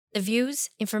The views,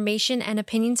 information, and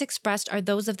opinions expressed are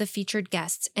those of the featured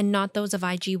guests and not those of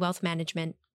IG Wealth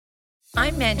Management.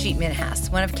 I'm Manjit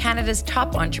Minhas, one of Canada's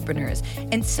top entrepreneurs,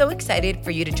 and so excited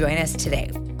for you to join us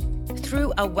today.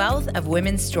 Through a wealth of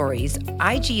women's stories,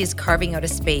 IG is carving out a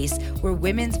space where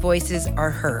women's voices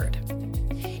are heard.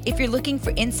 If you're looking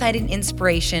for insight and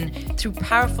inspiration through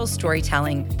powerful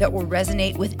storytelling that will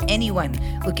resonate with anyone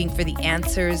looking for the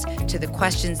answers to the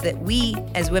questions that we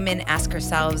as women ask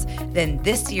ourselves, then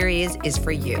this series is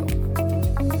for you.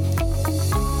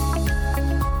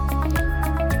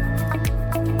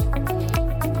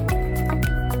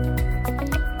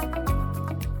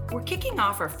 We're kicking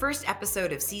off our first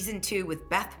episode of Season 2 with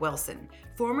Beth Wilson,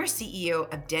 former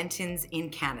CEO of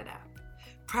Dentons Canada.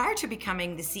 Prior to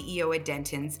becoming the CEO at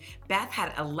Dentons, Beth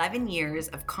had 11 years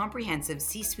of comprehensive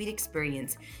C-suite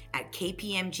experience at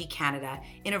KPMG Canada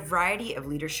in a variety of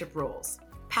leadership roles.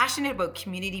 Passionate about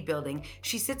community building,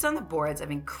 she sits on the boards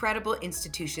of incredible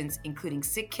institutions including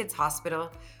SickKids Hospital,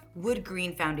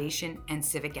 Woodgreen Foundation, and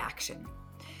CivicAction.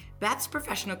 Beth's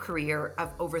professional career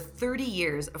of over 30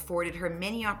 years afforded her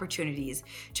many opportunities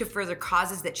to further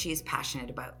causes that she is passionate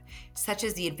about, such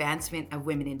as the advancement of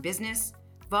women in business,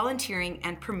 volunteering,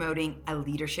 and promoting a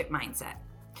leadership mindset,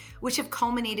 which have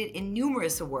culminated in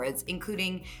numerous awards,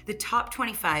 including the Top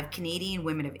 25 Canadian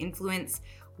Women of Influence,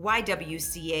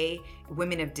 YWCA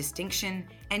Women of Distinction,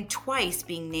 and twice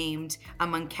being named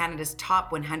among Canada's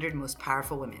top 100 most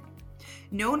powerful women.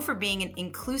 Known for being an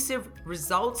inclusive,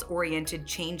 results-oriented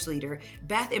change leader,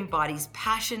 Beth embodies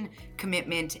passion,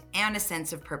 commitment, and a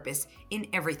sense of purpose in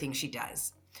everything she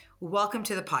does. Welcome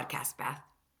to the podcast, Beth.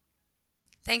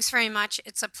 Thanks very much.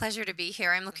 It's a pleasure to be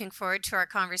here. I'm looking forward to our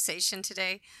conversation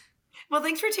today. Well,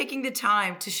 thanks for taking the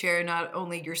time to share not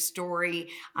only your story,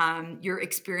 your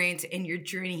experience and your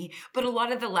journey, but a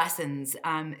lot of the lessons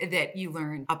that you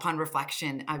learned upon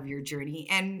reflection of your journey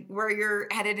and where you're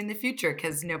headed in the future,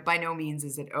 because by no means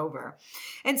is it over.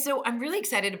 And so I'm really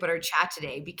excited about our chat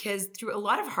today because through a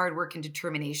lot of hard work and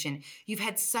determination, you've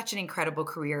had such an incredible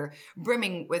career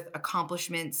brimming with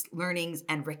accomplishments, learnings,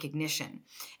 and recognition.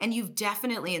 And you've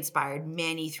definitely inspired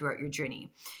many throughout your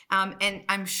journey. And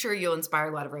I'm sure you'll inspire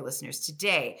a lot of our listeners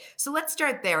today. So let's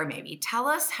start there maybe. Tell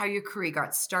us how your career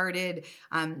got started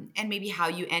and maybe how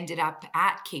you ended up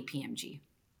at KPMG.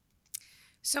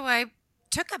 So I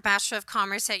took a Bachelor of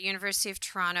Commerce at University of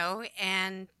Toronto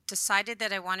and decided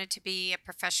that I wanted to be a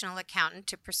professional accountant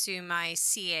to pursue my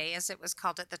CA, as it was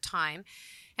called at the time.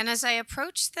 And as I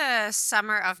approached the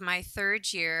summer of my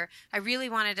third year, I really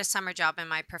wanted a summer job in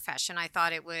my profession. I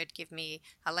thought it would give me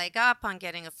a leg up on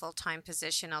getting a full-time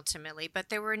position ultimately, but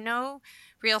there were no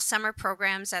real summer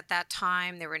programs at that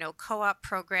time. There were no co-op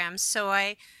programs. So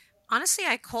I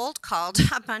cold called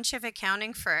a bunch of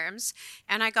accounting firms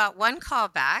and I got one call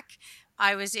back.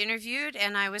 I was interviewed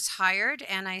and I was hired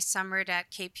and I summered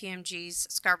at KPMG's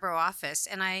Scarborough office.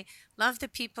 And I loved the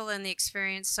people and the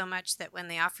experience so much that when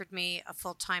they offered me a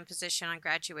full-time position on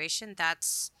graduation,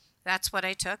 that's what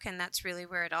I took. And that's really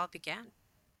where it all began.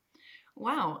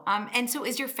 Wow. And so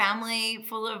is your family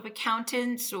full of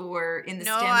accountants or in the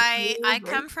No, STEM I field,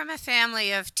 come from a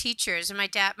family of teachers, and my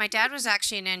dad was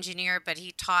actually an engineer, but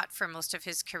he taught for most of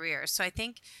his career. So I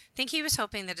think he was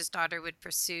hoping that his daughter would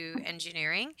pursue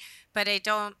engineering, but they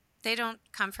don't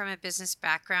come from a business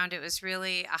background. It was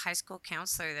really a high school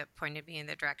counselor that pointed me in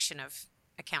the direction of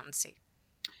accountancy.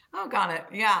 Oh, got it.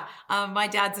 Yeah. My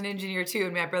dad's an engineer too,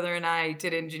 and my brother and I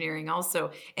did engineering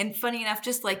also. And funny enough,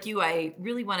 just like you, I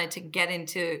really wanted to get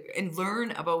into and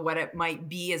learn about what it might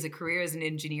be as a career as an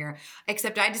engineer,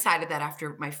 except I decided that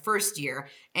after my first year,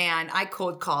 and I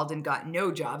cold called and got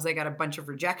no jobs. I got a bunch of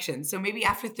rejections. So maybe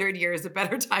after third year is a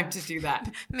better time to do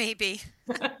that. Maybe.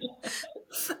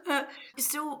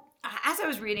 So as I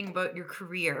was reading about your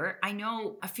career, I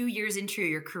know a few years into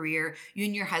your career, you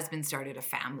and your husband started a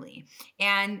family.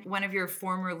 And one of your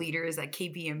former leaders at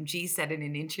KPMG said in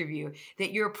an interview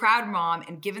that you're a proud mom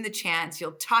and given the chance,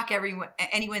 you'll talk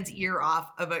anyone's ear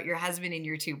off about your husband and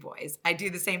your two boys. I do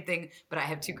the same thing, but I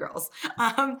have two girls.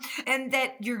 And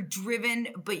that you're driven,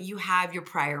 but you have your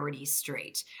priorities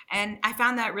straight. And I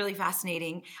found that really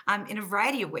fascinating in a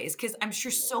variety of ways, because I'm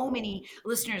sure so many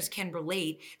listeners can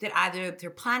relate that either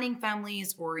they're planning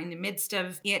families or in the midst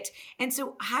of it. And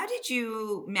so how did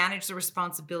you manage the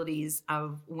responsibilities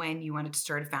of when you wanted to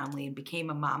start a family and became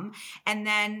a mom? And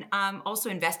then also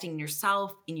investing in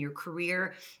yourself, in your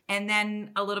career. And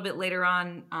then a little bit later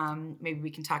on, maybe we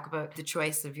can talk about the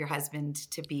choice of your husband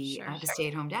to be the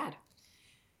stay-at-home dad.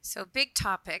 So big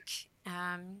topic.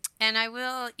 And I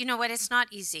will, you know what, it's not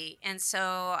easy. And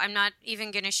so I'm not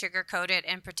even going to sugarcoat it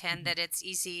and pretend that it's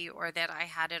easy or that I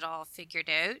had it all figured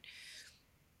out.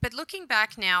 But looking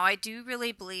back now, I do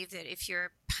really believe that if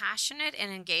you're passionate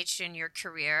and engaged in your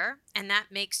career, and that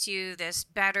makes you this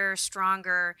better,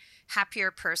 stronger,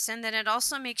 happier person, then it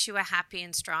also makes you a happy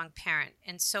and strong parent.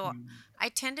 And so I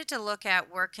tended to look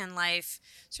at work and life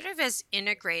sort of as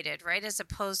integrated, right? As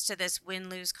opposed to this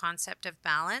win-lose concept of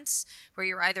balance, where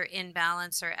you're either in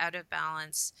balance or out of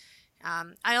balance.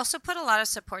 I also put a lot of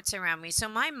supports around me. So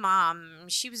my mom,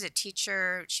 she was a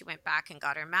teacher. She went back and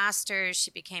got her master's.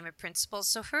 She became a principal.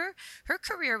 So her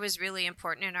career was really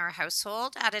important in our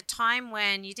household at a time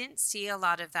when you didn't see a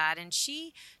lot of that. And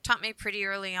she taught me pretty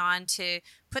early on to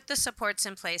put the supports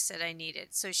in place that I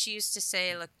needed. So she used to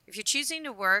say, look, if you're choosing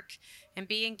to work and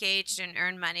be engaged and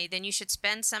earn money, then you should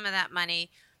spend some of that money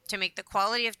to make the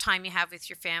quality of time you have with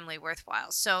your family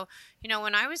worthwhile. So,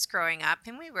 when I was growing up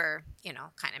and we were,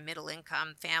 kind of middle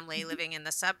income family living in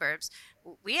the suburbs,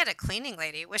 we had a cleaning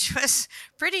lady, which was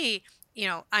pretty,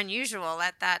 unusual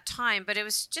at that time, but it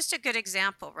was just a good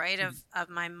example, right, of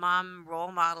my mom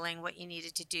role modeling what you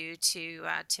needed to do to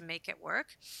make it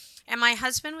work. And my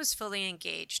husband was fully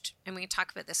engaged, and we can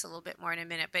talk about this a little bit more in a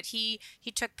minute, but he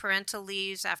took parental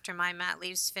leaves after my mat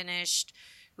leaves finished.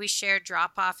 We shared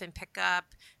drop off and pick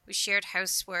up. We shared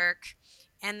housework.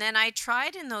 And then I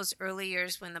tried in those early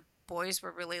years when the boys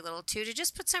were really little too, to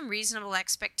just put some reasonable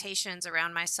expectations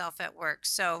around myself at work.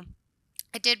 So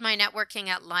I did my networking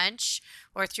at lunch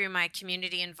or through my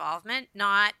community involvement,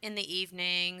 not in the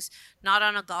evenings, not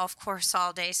on a golf course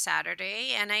all day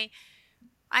Saturday. And I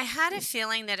had a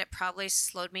feeling that it probably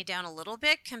slowed me down a little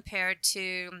bit compared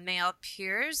to male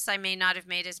peers. I may not have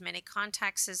made as many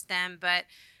contacts as them, but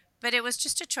it was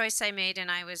just a choice I made,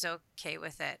 and I was okay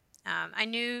with it. I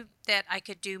knew that I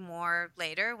could do more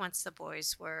later once the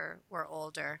boys were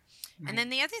older. Right. And then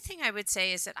the other thing I would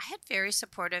say is that I had very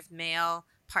supportive male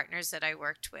partners that I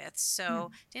worked with.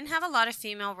 So didn't have a lot of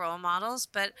female role models,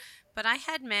 but I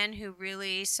had men who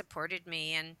really supported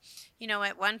me. And,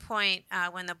 at one point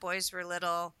when the boys were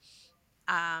little,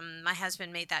 my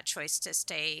husband made that choice to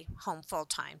stay home full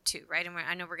time too, right? And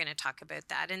I know we're going to talk about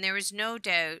that. And there was no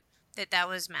doubt that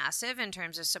was massive in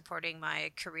terms of supporting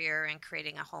my career and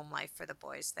creating a home life for the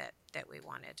boys that we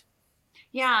wanted.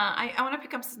 Yeah, I want to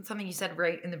pick up something you said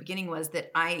right in the beginning, was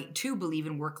that I too believe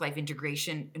in work-life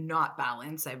integration, not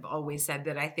balance. I've always said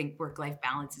that I think work-life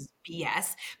balance is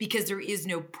BS because there is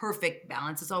no perfect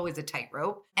balance. It's always a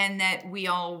tightrope, and that we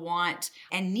all want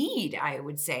and need, I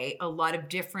would say, a lot of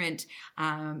different,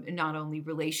 not only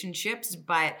relationships,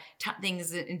 but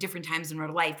things in different times in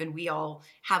our life. And we all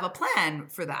have a plan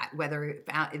for that, whether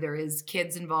there is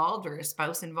kids involved or a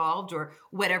spouse involved or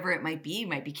whatever it might be. It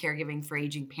might be caregiving for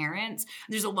aging parents.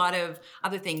 There's a lot of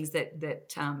other things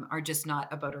that are just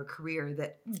not about our career,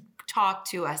 that talk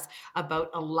to us about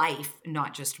a life,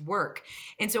 not just work.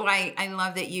 And so I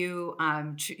love that you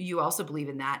also believe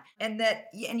in that,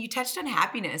 and you touched on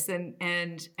happiness, and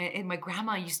my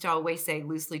grandma used to always say,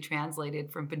 loosely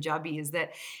translated from Punjabi, is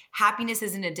that happiness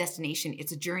isn't a destination,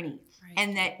 it's a journey. Right.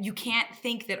 And that you can't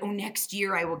think that, next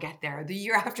year I will get there, the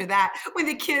year after that, when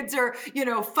the kids are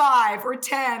 5 or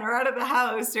 10 or out of the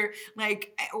house,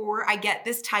 or I get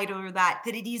this title or that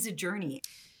it is a journey.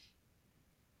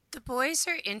 The boys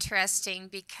are interesting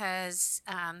because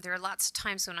there are lots of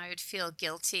times when I would feel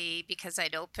guilty because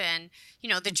I'd open,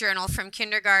 the journal from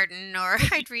kindergarten, or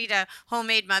I'd read a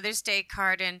homemade Mother's Day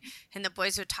card, and the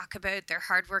boys would talk about their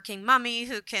hardworking mommy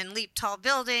who can leap tall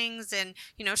buildings and,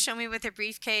 show me with a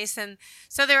briefcase. And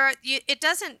so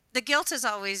the guilt is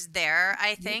always there,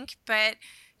 I think, but,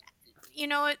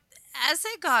 as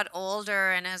I got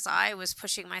older and as I was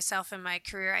pushing myself in my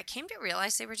career, I came to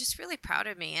realize they were just really proud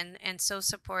of me and so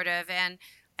supportive. And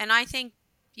I think,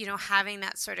 having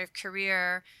that sort of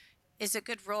career is a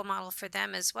good role model for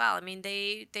them as well. I mean,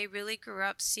 they really grew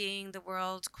up seeing the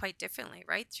world quite differently,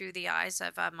 right? Through the eyes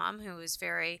of a mom who was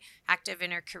very active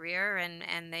in her career,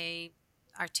 and they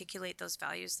articulate those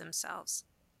values themselves.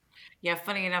 Yeah,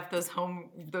 funny enough,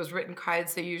 those written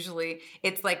cards, so usually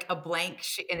it's like a blank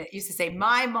sheet, and it used to say,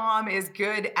 "My mom is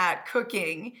good at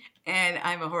cooking, and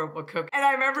I'm a horrible cook." And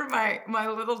I remember my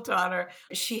little daughter,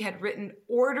 she had written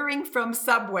 "ordering from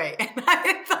Subway," and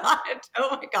I thought,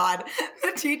 "Oh my God,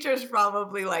 the teacher's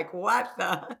probably like, what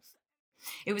the."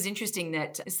 It was interesting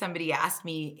that somebody asked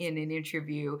me in an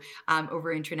interview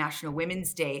over International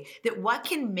Women's Day, that what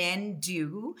can men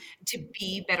do to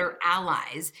be better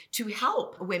allies to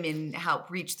help women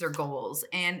reach their goals,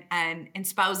 and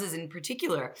spouses in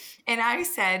particular. And I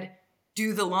said,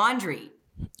 do the laundry.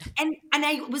 And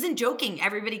I wasn't joking.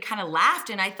 Everybody kind of laughed,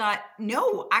 and I thought,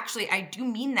 no, actually, I do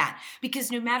mean that,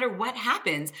 because no matter what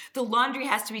happens, the laundry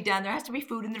has to be done. There has to be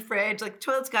food in the fridge. Like, the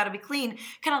toilet's got to be clean.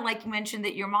 Kind of like you mentioned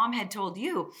that your mom had told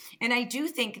you. And I do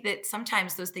think that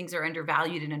sometimes those things are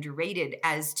undervalued and underrated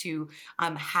as to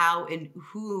how and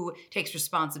who takes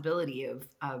responsibility of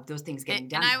those things getting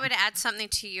done. And I would add something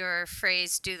to your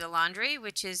phrase, do the laundry,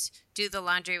 which is do the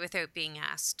laundry without being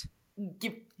asked.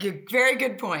 Very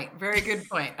good point. Very good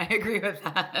point. I agree with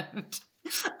that.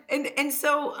 And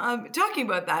so talking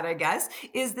about that, I guess,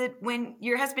 is that when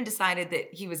your husband decided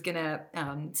that he was going to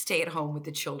stay at home with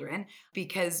the children,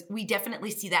 because we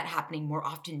definitely see that happening more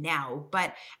often now.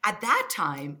 But at that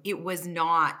time, it was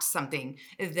not something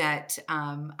that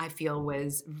I feel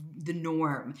was the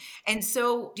norm. And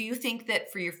so do you think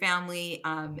that for your family,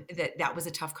 that was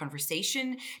a tough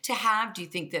conversation to have? Do you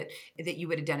think that you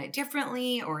would have done it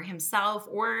differently, or himself,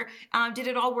 or did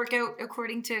it all work out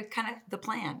according to kind of the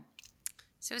plan?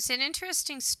 So it's an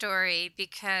interesting story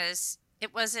because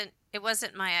it wasn't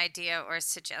my idea or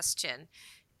suggestion.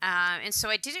 And so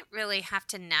I didn't really have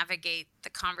to navigate the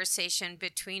conversation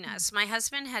between us. My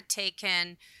husband had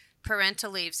taken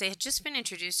parental leaves. They had just been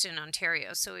introduced in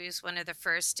Ontario. So he was one of the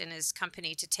first in his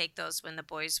company to take those when the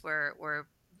boys were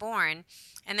born.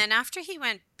 And then after he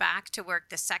went back to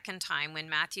work the second time when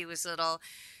Matthew was little,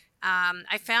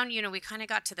 I found, we kind of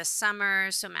got to the summer.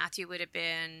 So Matthew would have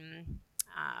been...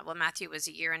 Matthew was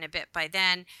a year and a bit by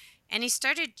then, and he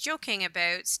started joking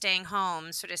about staying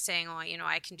home, sort of saying, "Oh,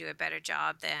 I can do a better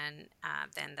job than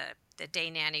the day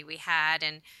nanny we had."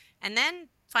 And then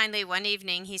finally one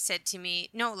evening he said to me,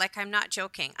 "No, like, I'm not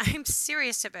joking. I'm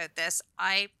serious about this.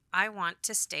 I want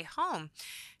to stay home."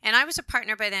 And I was a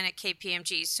partner by then at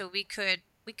KPMG, so we could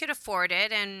afford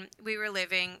it, and we were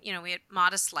living, we had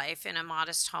modest life in a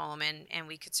modest home, and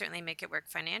we could certainly make it work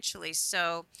financially.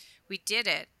 So we did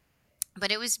it. But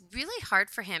it was really hard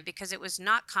for him because it was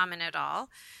not common at all.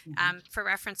 For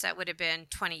reference, that would have been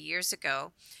 20 years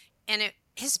ago. And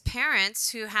his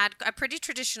parents, who had a pretty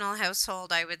traditional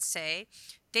household, I would say,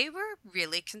 they were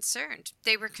really concerned.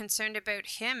 They were concerned about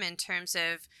him in terms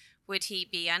of, would he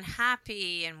be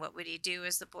unhappy, and what would he do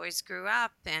as the boys grew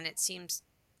up? And it seems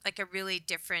like a really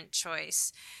different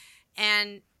choice.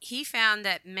 And he found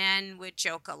that men would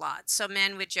joke a lot. So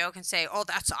men would joke and say, "Oh,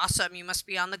 that's awesome. You must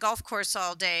be on the golf course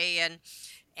all day."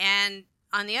 And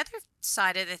on the other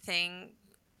side of the thing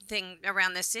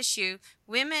around this issue,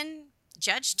 women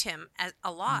judged him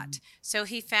a lot. So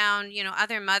he found,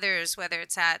 other mothers, whether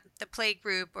it's at the play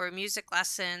group or music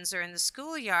lessons or in the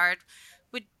schoolyard,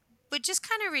 would just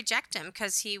kind of reject him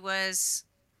because he was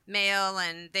male,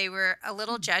 and they were a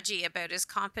little judgy about his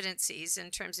competencies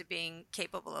in terms of being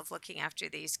capable of looking after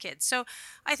these kids. So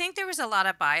I think there was a lot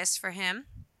of bias for him.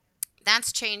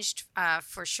 That's changed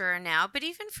for sure now. But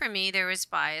even for me, there was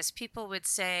bias. People would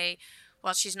say,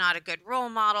 "Well, she's not a good role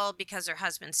model because her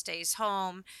husband stays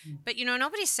home." But,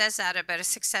 nobody says that about a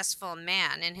successful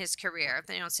man in his career.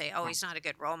 They don't say, "Oh, he's not a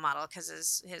good role model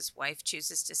because his wife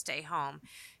chooses to stay home."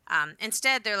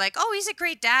 Instead, they're like, "Oh, he's a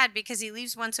great dad because he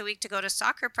leaves once a week to go to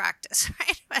soccer practice,"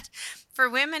 right? But for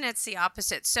women, it's the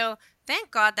opposite. So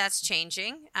thank God that's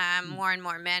changing. More and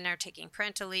more men are taking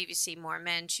parental leave. You see more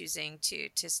men choosing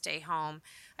to stay home.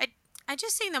 I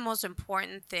just think the most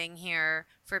important thing here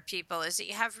for people is that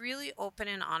you have really open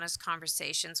and honest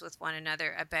conversations with one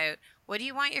another about, what do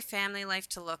you want your family life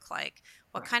to look like?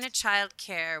 What kind of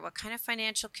childcare? What kind of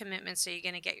financial commitments are you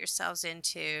going to get yourselves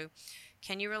into?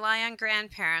 Can you rely on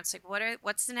grandparents? Like,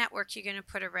 what's the network you're going to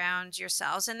put around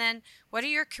yourselves? And then what are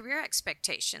your career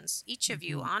expectations, each of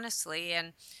you, honestly?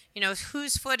 And,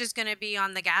 whose foot is going to be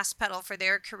on the gas pedal for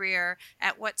their career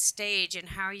at what stage, and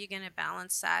how are you going to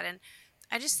balance that? And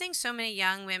I just think so many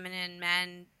young women and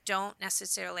men don't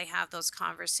necessarily have those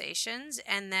conversations,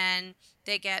 and then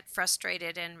they get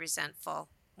frustrated and resentful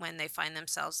when they find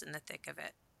themselves in the thick of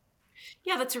it.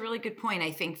 Yeah, that's a really good point.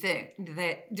 I think that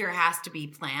there has to be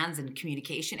plans and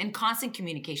communication and constant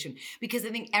communication, because I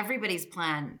think everybody's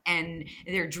plan and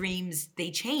their dreams, they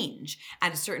change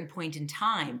at a certain point in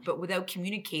time. But without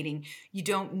communicating, you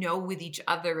don't know with each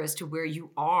other as to where you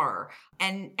are.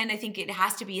 And I think it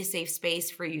has to be a safe space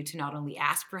for you to not only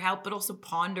ask for help, but also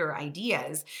ponder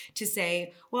ideas to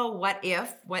say, well, what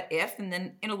if? And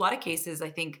then in a lot of cases,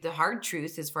 I think the hard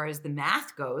truth as far as the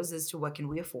math goes as to what can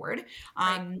we afford,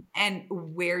 Right. and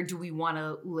where do we want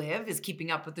to live? Is keeping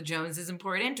up with the Joneses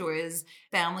important, or is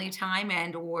family time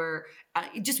and or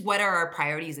just what are our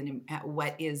priorities and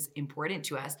what is important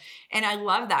to us. And I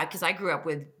love that because I grew up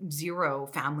with zero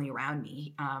family around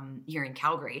me here in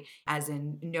Calgary, as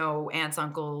in no aunts,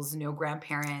 uncles, no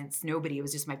grandparents, nobody. It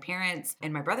was just my parents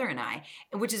and my brother and I,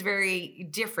 which is very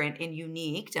different and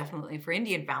unique, definitely for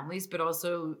Indian families, but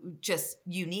also just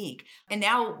unique. And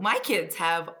now my kids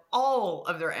have all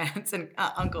of their aunts and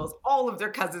uncles, all of their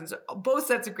cousins, both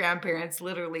sets of grandparents,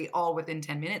 literally all within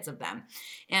 10 minutes of them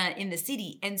in the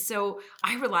city. And so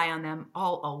I rely on them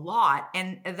all a lot.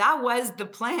 And that was the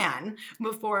plan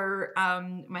before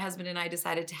my husband and I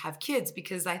decided to have kids,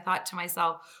 because I thought to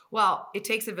myself, well, it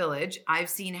takes a village. I've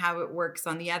seen how it works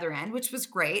on the other end, which was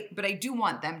great, but I do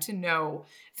want them to know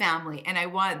family, and I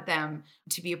want them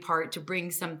to be a part, to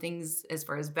bring some things as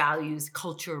far as values,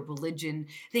 culture, religion,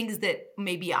 things that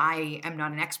maybe I am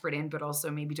not an expert in, but also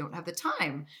maybe don't have the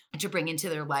time to bring into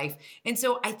their life. And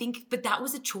so I think, but that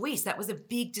was a choice. That was a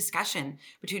big discussion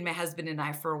between my husband and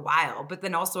I for a while, but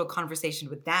then also a conversation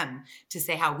with them to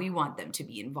say how we want them to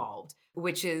be involved,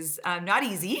 which is not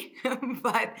easy,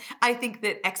 but I think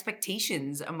that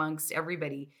expectations amongst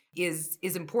everybody is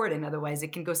important. Otherwise,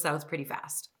 it can go south pretty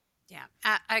fast. Yeah,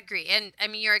 I agree. And I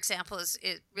mean, your example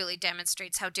it really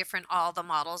demonstrates how different all the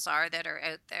models are that are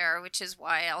out there, which is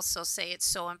why I also say it's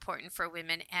so important for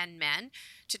women and men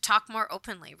to talk more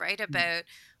openly, right? About,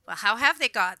 well, how have they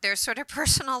got their sort of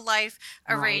personal life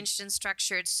arranged and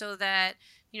structured so that,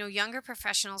 younger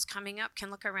professionals coming up can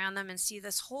look around them and see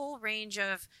this whole range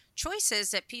of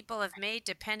choices that people have made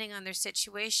depending on their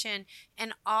situation,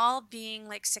 and all being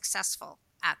like successful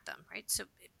at them, right? So,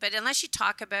 but unless you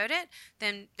talk about it,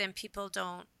 then people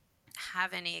don't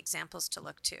have any examples to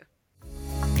look to.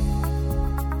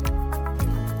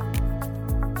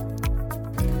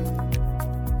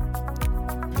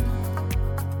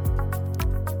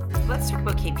 Let's talk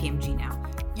about KPMG now.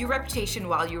 Your reputation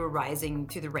while you were rising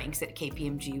through the ranks at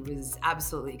KPMG was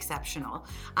absolutely exceptional.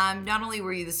 Not only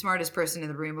were you the smartest person in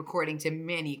the room, according to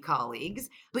many colleagues,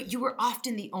 but you were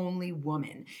often the only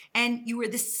woman. And you were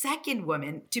the second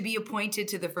woman to be appointed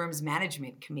to the firm's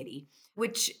management committee,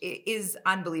 which is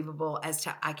unbelievable as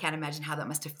to, I can't imagine how that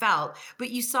must have felt. But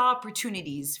you saw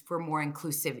opportunities for more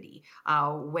inclusivity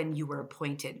when you were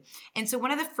appointed. And so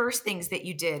one of the first things that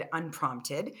you did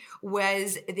unprompted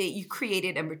was that you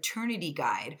created a maternity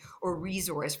guide or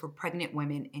resource for pregnant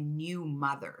women and new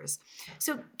mothers.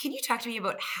 So can you talk to me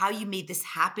about how you made this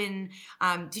happen?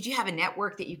 Did you have a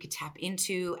network that you could tap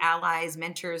into, allies,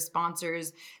 mentors,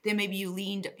 sponsors that maybe you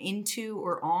leaned into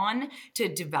or on to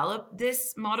develop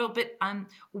this model? But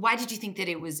why did you think that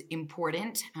it was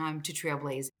important to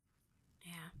trailblaze?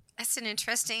 That's an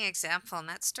interesting example, and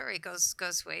that story goes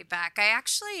way back. I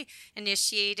actually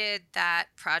initiated that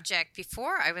project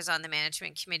before I was on the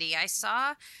management committee. I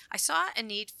saw a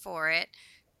need for it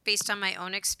based on my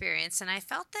own experience, and I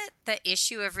felt that the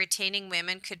issue of retaining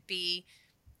women could be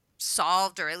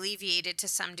solved or alleviated to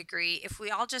some degree if we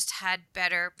all just had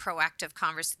better proactive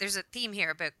conversations. There's a theme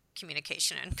here about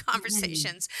communication and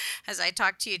conversations as I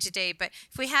talk to you today, but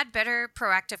if we had better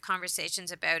proactive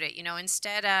conversations about it,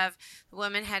 instead of the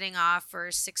woman heading off for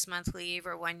 6-month leave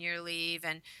or 1-year leave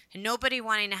and nobody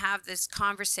wanting to have this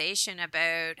conversation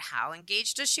about how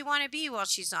engaged does she want to be while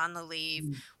she's on the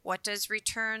leave, what does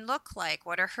return look like,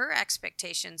 what are her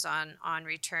expectations on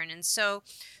return. And so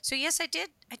yes, I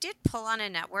did pull on a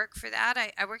network for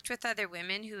that. I worked with other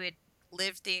women who had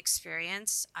lived the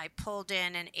experience. I pulled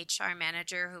in an HR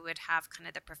manager who would have kind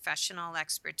of the professional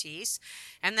expertise,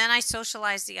 and then I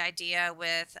socialized the idea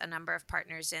with a number of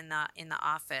partners in the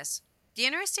office. The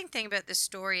interesting thing about this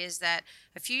story is that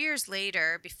a few years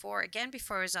later, before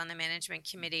I was on the management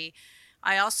committee,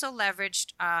 I also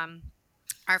leveraged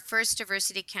our first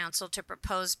diversity council to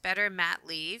propose better mat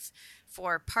leave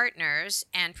for partners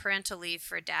and parental leave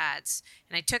for dads.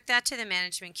 And I took that to the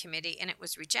management committee, and it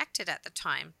was rejected at the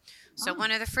time. So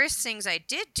one of the first things I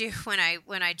did do when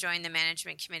I joined the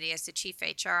management committee as the chief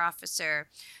HR officer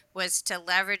was to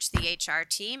leverage the HR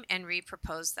team and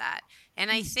repropose that. And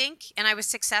I was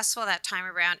successful that time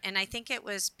around. And I think it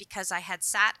was because I had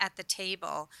sat at the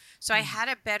table. So I had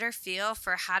a better feel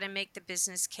for how to make the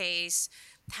business case,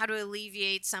 how to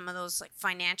alleviate some of those like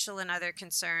financial and other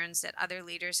concerns that other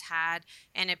leaders had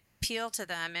and appeal to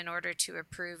them in order to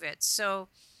approve it. So,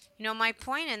 my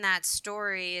point in that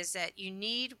story is that you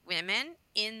need women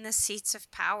in the seats of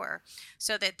power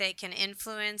so that they can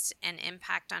influence and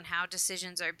impact on how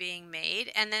decisions are being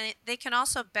made. And then they can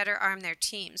also better arm their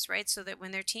teams, right? So that when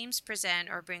their teams present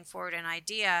or bring forward an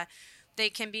idea,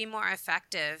 they can be more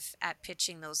effective at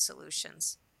pitching those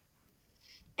solutions.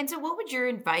 And so what would your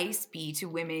advice be to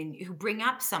women who bring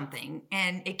up something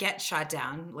and it gets shot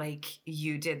down like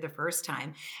you did the first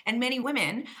time? And many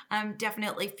women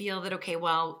definitely feel that, okay,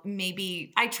 well,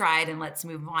 maybe I tried and let's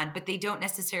move on, but they don't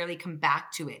necessarily come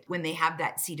back to it when they have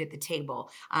that seat at the table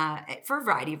for a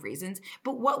variety of reasons.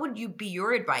 But what would be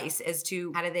your advice as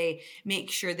to how do they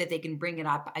make sure that they can bring it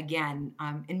up again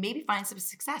and maybe find some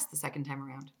success the second time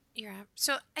around? Yeah.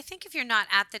 So I think if you're not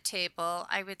at the table,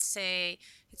 I would say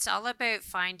it's all about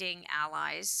finding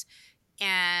allies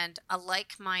and a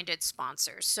like minded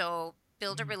sponsor. So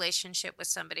build a Mhm. relationship with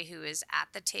somebody who is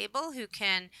at the table, who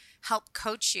can help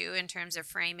coach you in terms of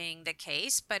framing the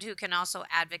case, but who can also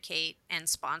advocate and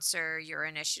sponsor your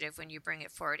initiative when you bring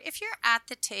it forward. If you're at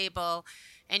the table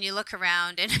and you look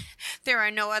around and there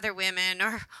are no other women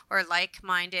or like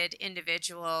minded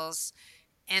individuals,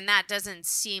 and that doesn't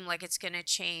seem like it's going to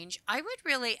change, I would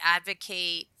really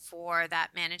advocate for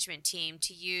that management team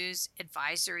to use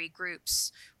advisory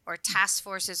groups or task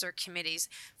forces or committees,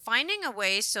 finding a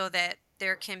way so that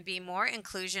there can be more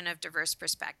inclusion of diverse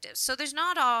perspectives. So there's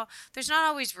not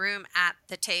always room at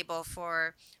the table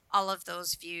for all of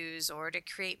those views or to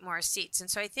create more seats. And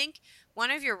so I think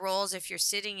one of your roles, if you're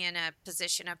sitting in a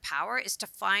position of power, is to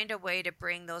find a way to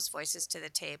bring those voices to the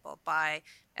table by,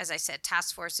 as I said,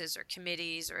 task forces or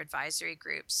committees or advisory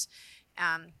groups.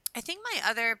 I think my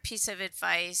other piece of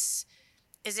advice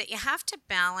is that you have to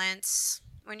balance,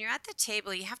 when you're at the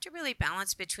table, you have to really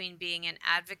balance between being an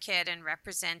advocate and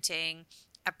representing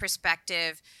a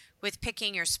perspective with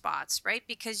picking your spots, right?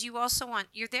 Because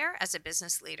you're there as a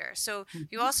business leader. So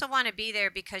you Mhm. also want to be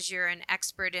there because you're an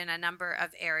expert in a number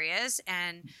of areas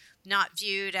and not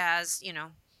viewed as,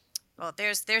 well,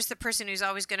 there's the person who's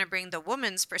always going to bring the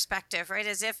woman's perspective, right?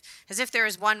 As if there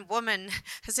is one woman,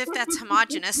 as if that's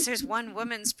homogenous. There's one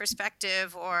woman's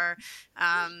perspective, or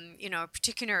a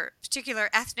particular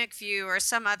ethnic view, or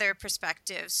some other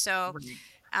perspective. So Right.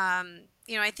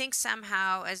 I think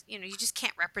somehow, as you just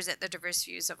can't represent the diverse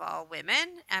views of all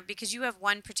women because you have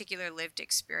one particular lived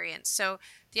experience. So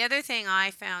the other thing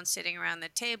I found sitting around the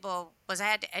table was I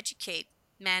had to educate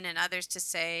men and others to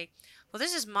say, well,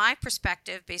 this is my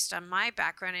perspective based on my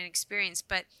background and experience,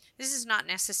 but this is not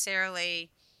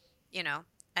necessarily, you know,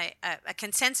 a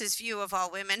consensus view of all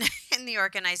women in the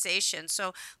organization.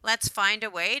 So let's find a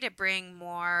way to bring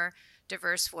more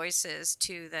diverse voices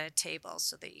to the table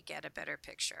so that you get a better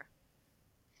picture.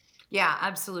 Yeah,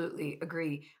 absolutely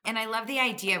agree. And I love the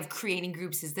idea of creating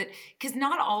groups is that because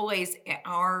not always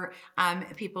are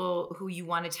people who you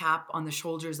want to tap on the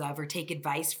shoulders of or take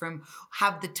advice from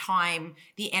have the time,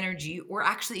 the energy, or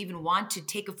actually even want to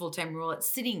take a full-time role at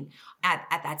sitting at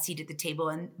that seat at the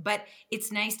table. But it's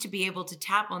nice to be able to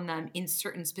tap on them in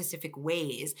certain specific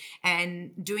ways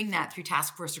and doing that through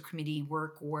task force or committee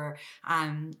work or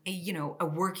a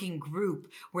working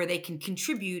group where they can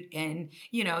contribute and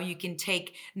you can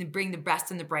take and bring the best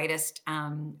and the brightest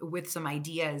with some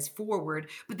ideas forward,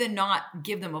 but then not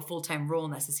give them a full-time role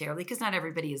necessarily because not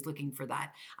everybody is looking for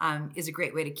that. Is a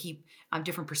great way to keep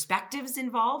different perspectives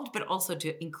involved, but also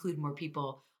to include more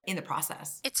people in the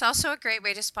process. It's also a great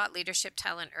way to spot leadership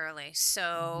talent early.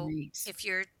 So Great. if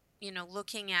you're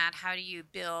looking at how do you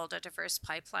build a diverse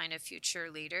pipeline of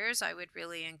future leaders, I would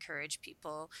really encourage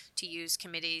people to use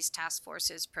committees, task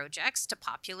forces, projects to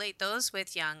populate those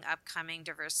with young, upcoming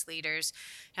diverse leaders.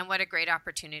 And what a great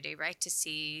opportunity, right, to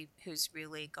see who's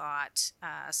really got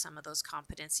some of those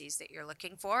competencies that you're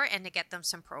looking for and to get them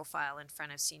some profile in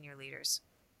front of senior leaders.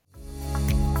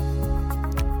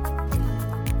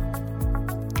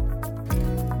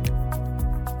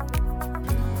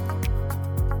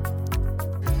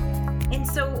 And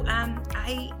so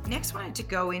I next wanted to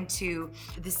go into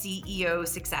the CEO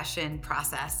succession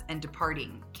process and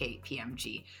departing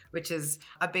KPMG, which is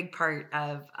a big part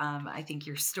of, I think,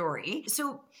 your story.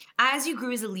 So as you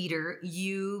grew as a leader,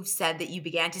 you've said that you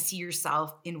began to see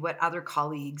yourself in what other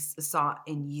colleagues saw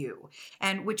in you,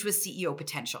 and which was CEO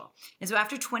potential. And so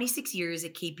after 26 years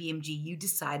at KPMG, you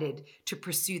decided to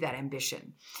pursue that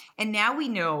ambition. And now we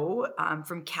know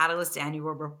from Catalyst's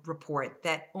annual report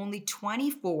that only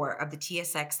 24 of the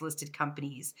TSX listed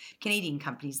companies, Canadian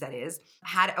companies that is,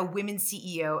 had a women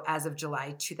CEO as of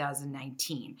July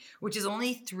 2019, which is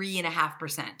only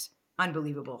 3.5%.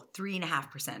 Unbelievable,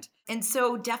 3.5%. And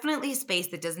so definitely a space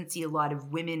that doesn't see a lot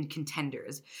of women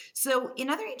contenders. So in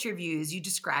other interviews, you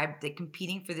described that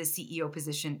competing for the CEO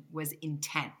position was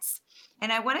intense.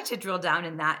 And I wanted to drill down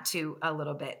in that too a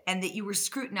little bit, and that you were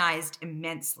scrutinized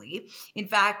immensely. In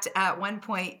fact, at one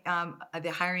point,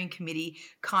 the hiring committee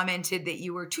commented that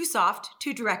you were too soft,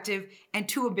 too directive, and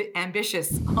too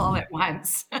ambitious all at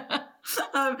once.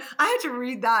 I had to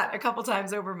read that a couple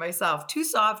times over myself. Too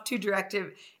soft, too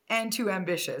directive, and too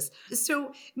ambitious.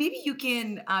 So maybe you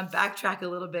can backtrack a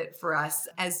little bit for us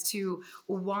as to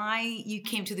why you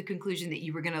came to the conclusion that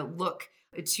you were going to look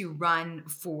to run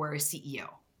for CEO.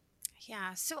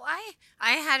 Yeah, so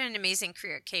I had an amazing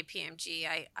career at KPMG.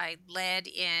 I led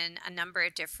in a number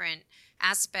of different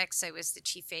aspects. I was the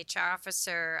chief HR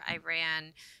officer. I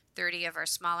ran 30 of our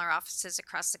smaller offices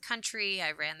across the country.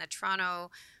 I ran the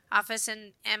Toronto office,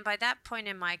 and by that point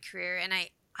in my career, and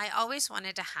I always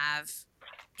wanted to have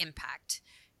impact.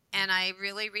 And I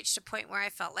really reached a point where I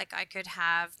felt like I could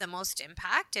have the most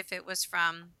impact if it was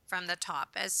from the top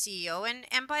as CEO.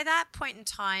 And by that point in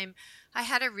time, I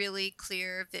had a really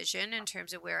clear vision in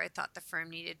terms of where I thought the firm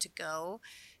needed to go.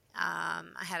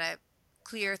 I had a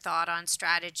clear thought on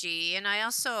strategy, and I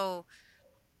also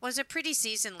was a pretty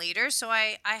seasoned leader. So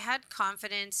I had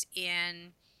confidence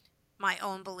in my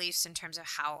own beliefs in terms of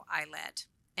how I led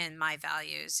and my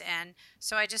values. And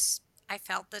so I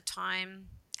felt the time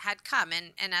had come.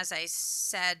 And as I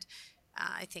said,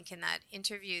 I think in that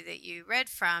interview that you read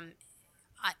from,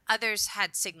 others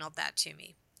had signaled that to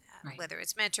me, Right. whether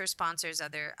it's mentors, sponsors,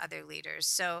 other leaders.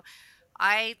 So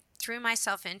I threw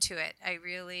myself into it. I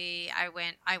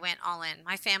went all in.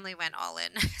 My family went all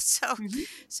in.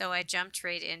 So I jumped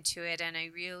right into it, and I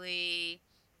really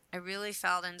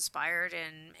felt inspired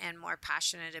and more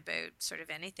passionate about sort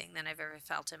of anything than I've ever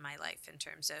felt in my life in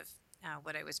terms of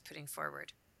what I was putting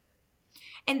forward.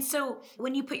 And so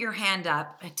when you put your hand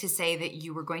up to say that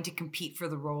you were going to compete for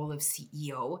the role of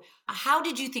CEO, how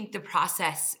did you think the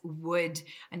process would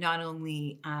not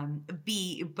only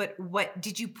be, but what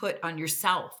did you put on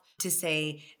yourself to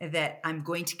say that I'm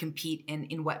going to compete,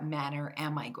 and in what manner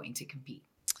am I going to compete?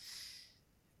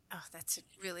 Oh, that's a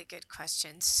really good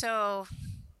question. So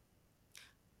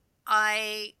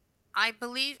I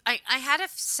believe I had a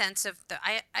sense of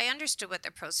I understood what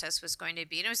the process was going to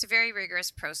be. And it was a very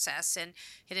rigorous process, and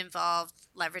it involved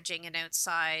leveraging an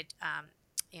outside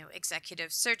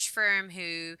executive search firm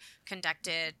who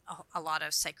conducted a lot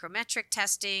of psychometric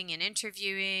testing and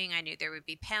interviewing. I knew there would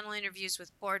be panel interviews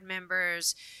with board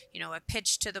members, a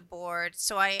pitch to the board.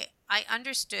 So I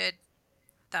understood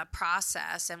the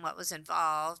process and what was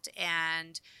involved,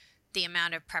 and the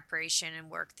amount of preparation and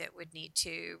work that would need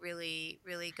to really,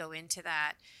 really go into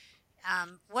that.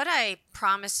 What I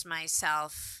promised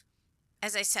myself,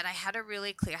 as I said, I had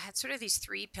sort of these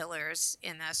three pillars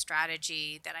in the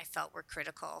strategy that I felt were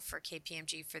critical for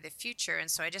KPMG for the future. And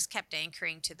so I just kept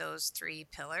anchoring to those three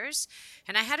pillars.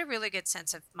 And I had a really good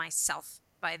sense of myself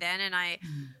by then. And I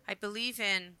believe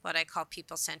in what I call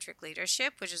people-centric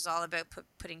leadership, which is all about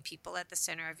putting people at the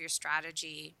center of your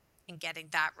strategy and getting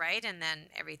that right, and then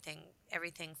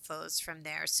everything flows from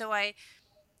there. So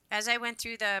as I went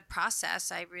through the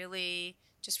process, I really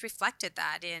just reflected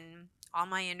that in all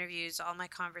my interviews, all my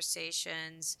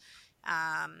conversations.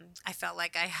 I felt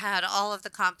like I had all of the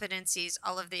competencies,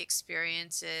 all of the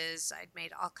experiences. I'd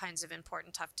made all kinds of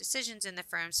important, tough decisions in the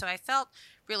firm. So I felt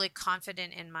really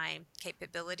confident in my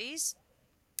capabilities.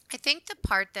 I think the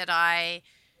part that I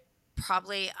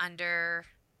probably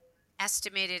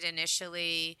underestimated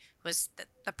initially was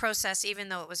the process. Even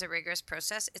though it was a rigorous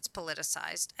process, it's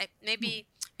politicized. Maybe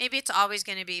it's always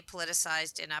going to be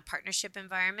politicized in a partnership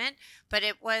environment, but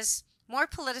it was more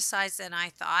politicized than I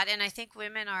thought. And I think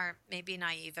women are maybe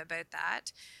naive about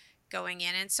that going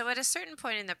in. And so at a certain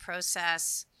point in the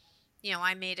process,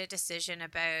 I made a decision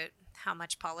about how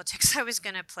much politics I was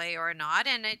going to play or not.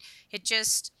 And it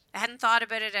just, I hadn't thought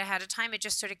about it ahead of time. It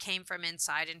just sort of came from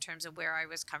inside in terms of where I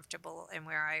was comfortable and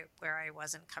where I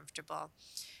wasn't comfortable.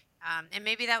 And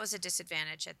maybe that was a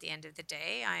disadvantage at the end of the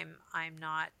day. I'm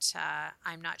not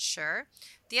sure.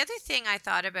 The other thing I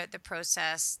thought about the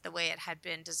process, the way it had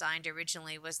been designed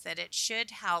originally, was that it should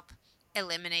help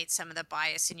eliminate some of the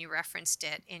bias, and you referenced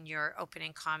it in your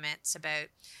opening comments about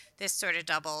this sort of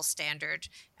double standard.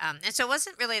 And so it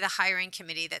wasn't really the hiring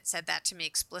committee that said that to me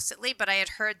explicitly, but I had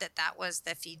heard that was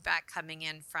the feedback coming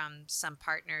in from some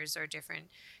partners or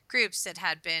different groups that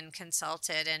had been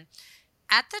consulted. And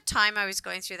at the time I was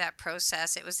going through that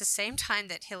process, it was the same time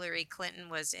that Hillary Clinton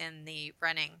was in the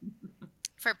running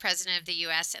for president of the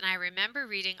U.S. And I remember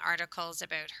reading articles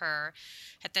about her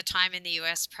at the time in the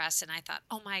U.S. press, and I thought,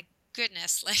 oh my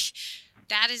goodness, like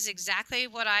that is exactly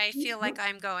what I feel like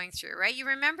I'm going through, right? You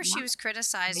remember she was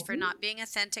criticized for not being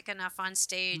authentic enough on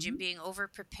stage and being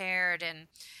over-prepared. And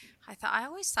I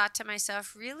always thought to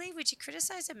myself, really, would you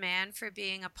criticize a man for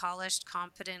being a polished,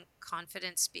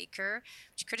 confident speaker?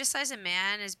 Would you criticize a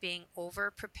man as being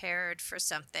over-prepared for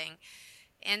something?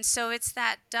 And so it's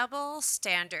that double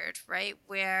standard, right?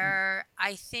 Where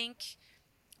I think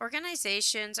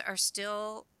Organizations are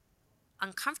still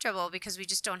uncomfortable because we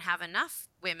just don't have enough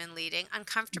women leading,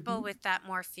 uncomfortable with that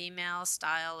more female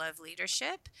style of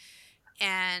leadership,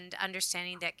 and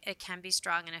understanding that it can be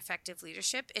strong and effective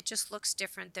leadership. It just looks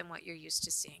different than what you're used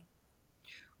to seeing.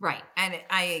 Right. And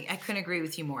I couldn't agree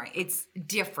with you more. It's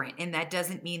different. And that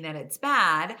doesn't mean that it's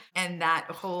bad. And that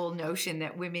whole notion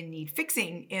that women need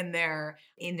fixing in their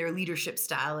leadership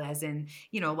style, as in,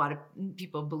 a lot of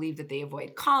people believe that they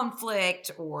avoid conflict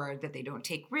or that they don't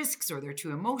take risks or they're too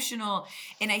emotional.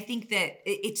 And I think that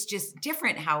it's just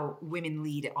different how women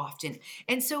lead often.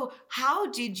 And so how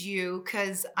did you,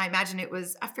 because I imagine it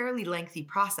was a fairly lengthy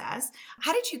process,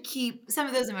 how did you keep some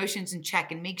of those emotions in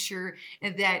check and make sure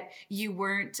that you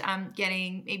weren't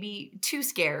getting maybe too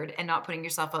scared and not putting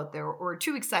yourself out there, or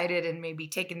too excited and maybe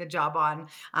taking the job on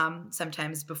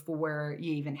sometimes before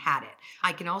you even had it?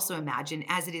 I can also imagine,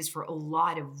 as it is for a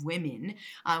lot of women,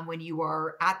 when you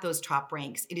are at those top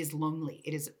ranks, it is lonely.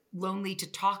 It is lonely to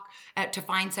talk, to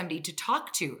find somebody to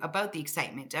talk to about the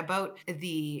excitement, about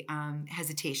the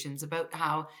hesitations, about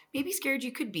how maybe scared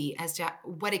you could be as to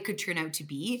what it could turn out to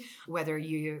be, whether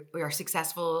you are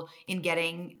successful in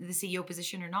getting the CEO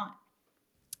position or not.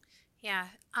 Yeah,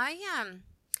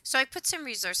 so I put some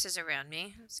resources around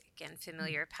me. It's, again,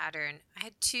 familiar pattern. I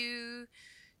had two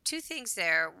things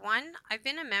there. One, I've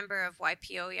been a member of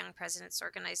YPO, Young Presidents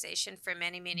Organization, for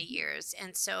many, many years.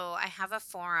 And so I have a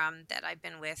forum that I've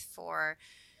been with for,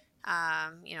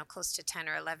 close to 10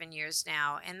 or 11 years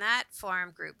now. And that forum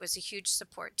group was a huge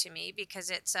support to me because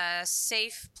it's a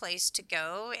safe place to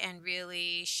go and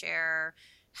really share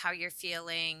how you're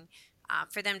feeling,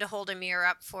 for them to hold a mirror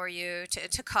up for you,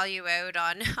 to call you out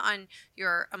on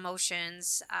your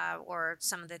emotions, or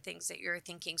some of the things that you're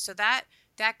thinking. So that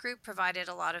group provided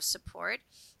a lot of support.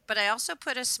 But I also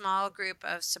put a small group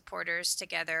of supporters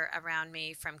together around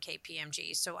me from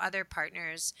KPMG. So other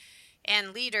partners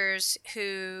and leaders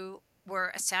who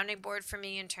were a sounding board for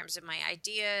me in terms of my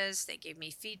ideas. They gave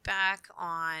me feedback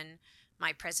on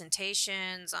my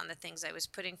presentations, on the things I was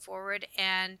putting forward.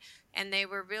 And they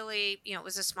were really, it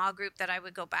was a small group that I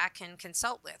would go back and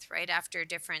consult with right after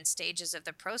different stages of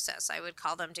the process. I would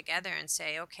call them together and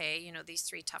say, okay, these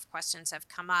 3 tough questions have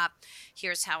come up.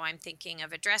 Here's how I'm thinking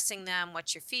of addressing them.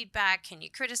 What's your feedback? Can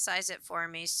you criticize it for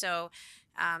me? So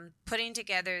putting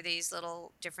together these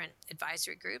little different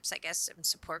advisory groups, I guess, and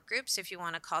support groups, if you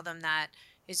want to call them that,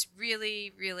 is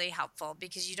really, really helpful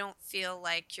because you don't feel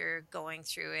like you're going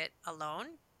through it alone.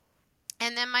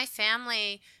 And then my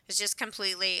family is just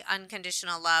completely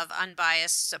unconditional love,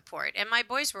 unbiased support. And my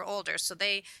boys were older, so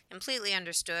they completely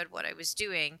understood what I was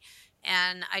doing.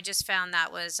 And I just found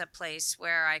that was a place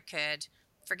where I could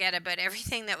forget about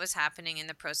everything that was happening in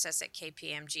the process at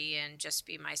KPMG and just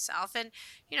be myself. And,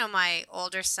 my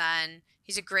older son,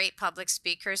 he's a great public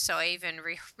speaker, so I even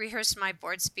rehearsed my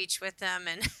board speech with him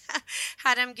and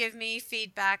had him give me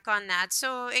feedback on that.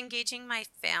 So engaging my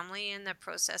family in the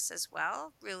process as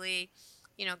well really,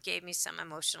 gave me some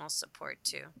emotional support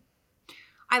too.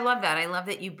 I love that. I love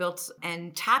that you built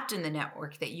and tapped in the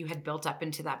network that you had built up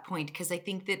into that point, because I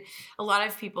think that a lot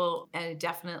of people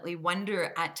definitely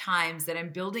wonder at times that I'm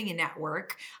building a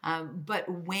network, but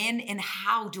when and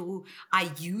how do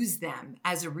I use them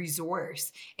as a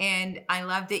resource? And I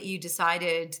love that you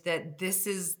decided that this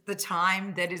is the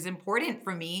time that is important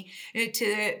for me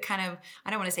to kind of, I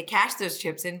don't want to say cash those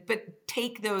chips in, but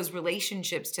take those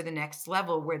relationships to the next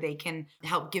level where they can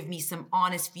help give me some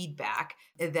honest feedback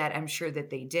that I'm sure that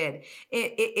they did.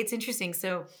 It's interesting.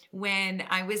 So when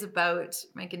I was about,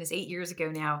 my goodness, 8 years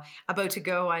ago now, about to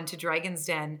go on to Dragon's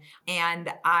Den,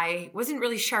 and I wasn't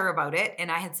really sure about it,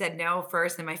 and I had said no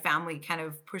first, and my family kind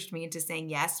of pushed me into saying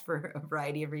yes for a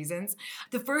variety of reasons.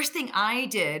 The first thing I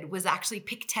did was actually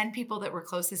pick 10 people that were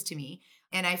closest to me,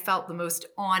 and I felt the most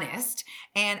honest,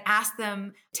 and asked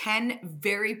them 10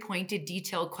 very pointed,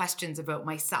 detailed questions about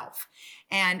myself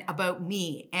and about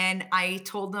me. And I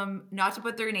told them not to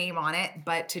put their name on it,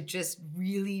 but to just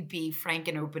really be frank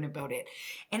and open about it.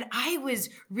 And I was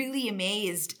really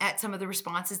amazed at some of the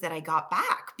responses that I got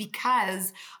back,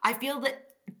 because I feel that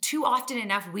too often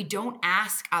enough, we don't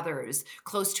ask others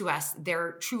close to us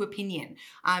their true opinion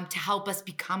to help us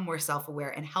become more self-aware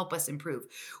and help us improve.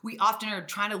 We often are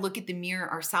trying to look at the mirror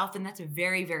ourselves, and that's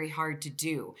very, very hard to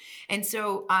do. And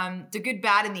so the good,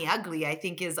 bad, and the ugly, I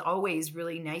think, is always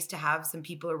really nice to have some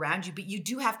people around you, but you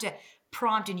do have to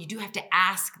prompt and you do have to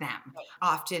ask them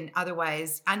often.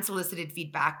 Otherwise, unsolicited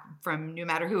feedback from no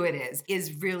matter who it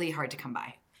is really hard to come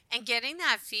by. And getting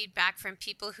that feedback from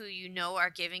people who are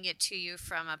giving it to you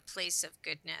from a place of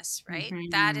goodness, right? Mm-hmm.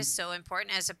 That is so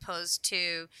important, as opposed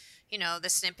to, the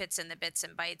snippets and the bits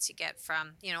and bytes you get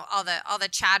from, all the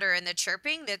chatter and the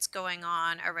chirping that's going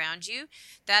on around you.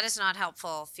 That is not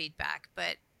helpful feedback.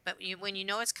 But when you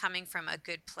know it's coming from a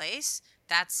good place,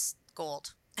 that's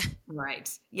gold. Right.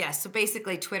 Yes. So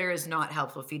basically, Twitter is not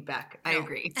helpful feedback. I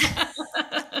agree.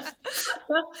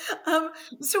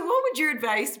 So what would your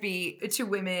advice be to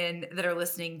women that are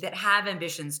listening that have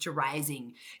ambitions to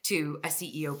rising to a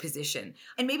CEO position?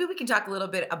 And maybe we can talk a little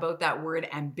bit about that word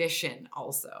ambition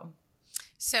also.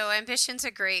 So ambition's a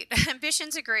great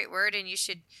word, and you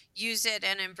should use it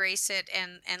and embrace it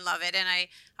and love it. And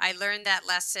I learned that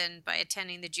lesson by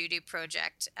attending the Judy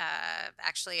Project,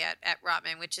 actually at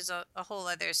Rotman, which is a whole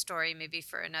other story, maybe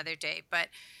for another day. But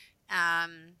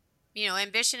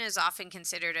ambition is often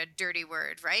considered a dirty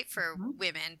word, right, for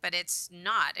women, but it's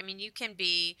not. I mean, you can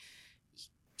be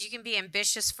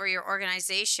ambitious for your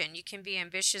organization. You can be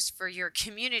ambitious for your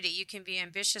community. You can be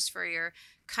ambitious for your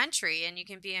country, and you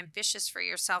can be ambitious for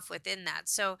yourself within that.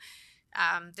 So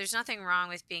there's nothing wrong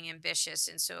with being ambitious.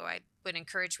 And so I would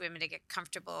encourage women to get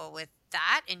comfortable with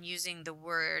that and using the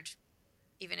word,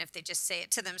 even if they just say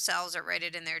it to themselves or write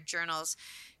it in their journals.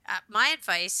 My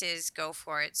advice is go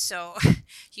for it. So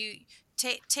you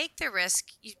take the risk.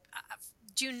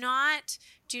 Do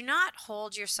not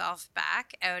hold yourself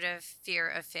back out of fear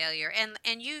of failure.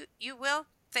 And you will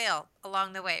fail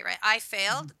along the way, right? I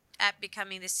failed at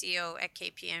becoming the CEO at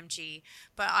KPMG,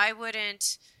 but I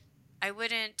wouldn't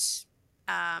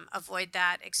avoid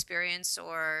that experience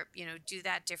or, do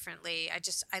that differently.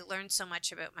 I learned so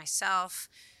much about myself.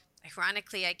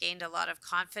 Ironically, I gained a lot of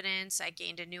confidence. I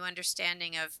gained a new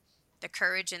understanding of the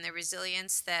courage and the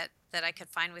resilience that I could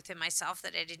find within myself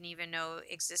that I didn't even know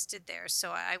existed there.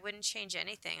 So I wouldn't change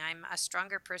anything. I'm a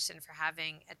stronger person for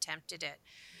having attempted it.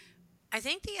 I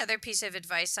think the other piece of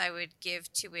advice I would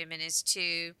give to women is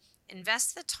to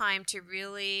invest the time to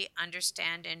really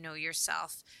understand and know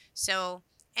yourself. So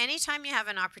anytime you have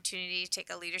an opportunity to take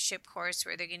a leadership course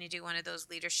where they're going to do one of those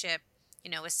leadership,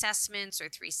 assessments or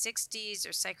 360s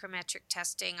or psychometric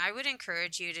testing, I would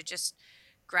encourage you to just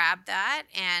grab that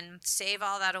and save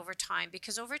all that over time,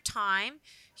 because over time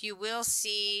you will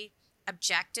see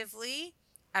objectively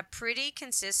a pretty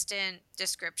consistent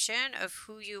description of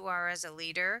who you are as a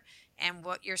leader and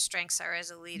what your strengths are as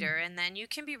a leader. And then you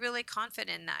can be really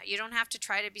confident in that. You don't have to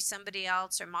try to be somebody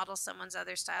else or model someone's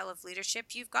other style of leadership.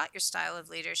 You've got your style of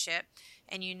leadership,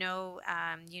 and you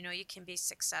can be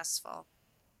successful.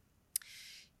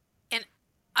 And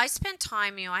I spent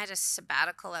time, I had a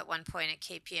sabbatical at one point at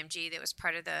KPMG that was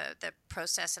part of the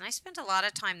process. And I spent a lot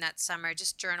of time that summer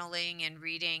just journaling and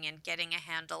reading and getting a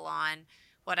handle on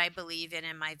what I believe in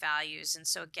and my values. And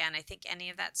so again, I think any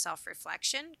of that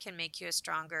self-reflection can make you a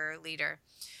stronger leader.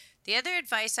 The other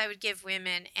advice I would give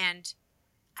women and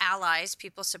allies,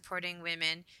 people supporting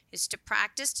women, is to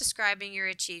practice describing your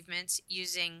achievements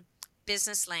using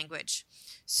business language.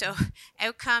 So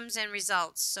outcomes and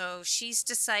results. So she's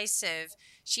decisive.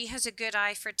 She has a good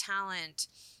eye for talent.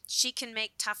 She can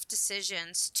make tough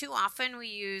decisions. Too often we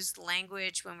use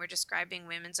language when we're describing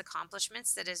women's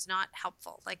accomplishments that is not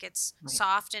helpful. Like it's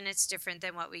soft and it's different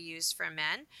than what we use for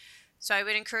men. So I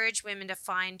would encourage women to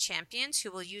find champions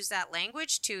who will use that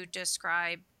language to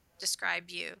describe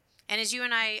you. And as you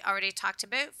and I already talked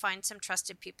about, find some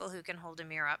trusted people who can hold a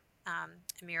mirror up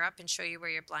and show you where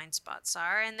your blind spots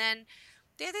are. And then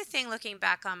the other thing, looking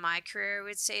back on my career, I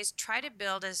would say is try to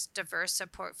build as diverse a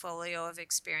portfolio of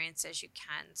experience as you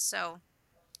can. So,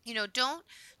 don't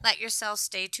let yourself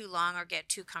stay too long or get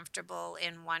too comfortable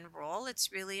in one role.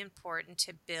 It's really important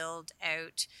to build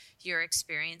out your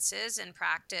experiences and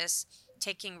practice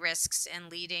taking risks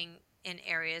and leading in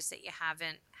areas that you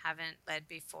haven't led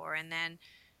before. And then,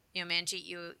 Manjit,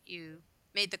 you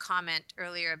made the comment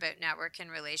earlier about network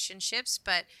and relationships,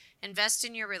 but invest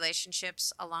in your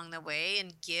relationships along the way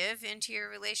and give into your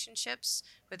relationships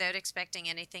without expecting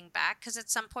anything back. Because at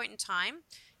some point in time,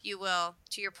 you will,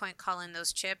 to your point, call in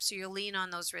those chips, or you'll lean on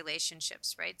those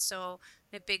relationships, right? So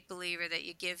I'm a big believer that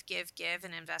you give,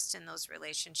 and invest in those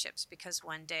relationships, because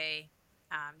one day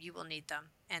you will need them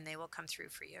and they will come through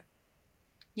for you.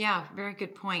 Yeah, very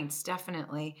good points,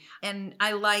 definitely. And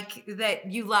I like that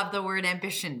you love the word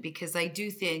ambition, because I do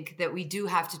think that we do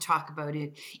have to talk about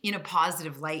it in a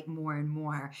positive light more and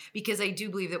more, because I do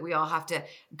believe that we all have to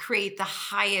create the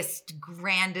highest,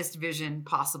 grandest vision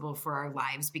possible for our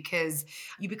lives, because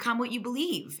you become what you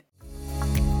believe.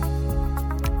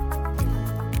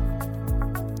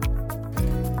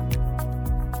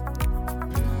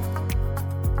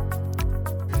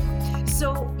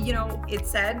 So, it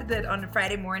said that on a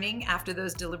Friday morning after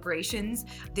those deliberations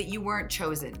that you weren't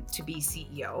chosen to be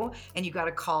CEO, and you got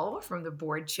a call from the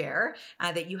board chair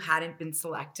that you hadn't been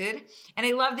selected. And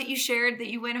I love that you shared that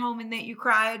you went home and that you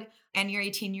cried and your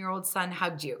 18-year-old son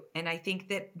hugged you. And I think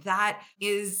that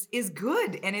is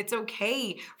good. And it's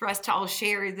okay for us to all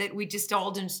share that we just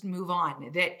all just move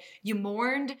on, that you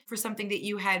mourned for something that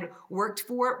you had worked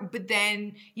for, but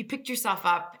then you picked yourself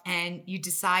up and you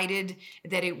decided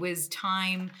that it was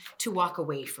time to walk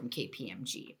away from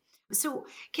KPMG. So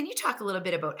can you talk a little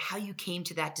bit about how you came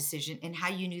to that decision and how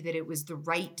you knew that it was the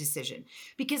right decision?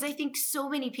 Because I think so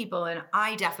many people, and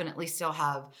I definitely still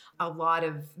have a lot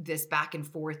of this back and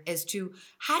forth as to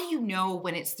how do you know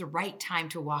when it's the right time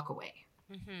to walk away?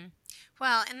 Mm-hmm.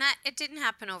 Well, and that it didn't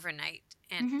happen overnight,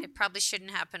 and Mm-hmm. it probably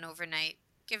shouldn't happen overnight,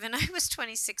 given I was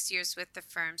 26 years with the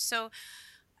firm. So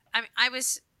I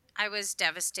was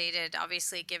devastated,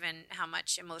 obviously, given how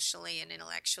much emotionally and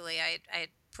intellectually I had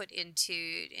put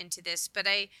into this. But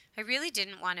I really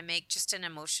didn't want to make just an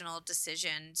emotional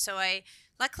decision. So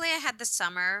luckily I had the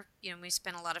summer. We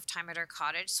spent a lot of time at our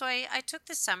cottage. So I took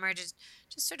the summer to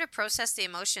just sort of process the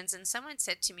emotions. And someone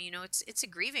said to me, it's a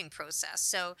grieving process.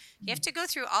 So you have to go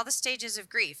through all the stages of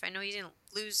grief. I know you didn't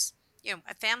lose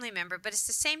a family member, but it's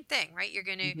the same thing, right? You're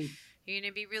going to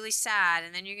be really sad,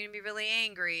 and then you're going to be really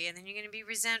angry, and then you're going to be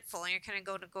resentful, and you're kind of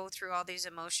going to go through all these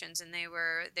emotions, and they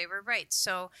were right.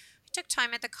 So I took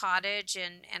time at the cottage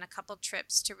and a couple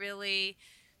trips to really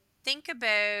think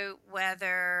about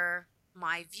whether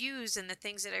my views and the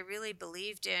things that I really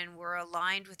believed in were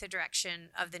aligned with the direction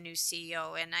of the new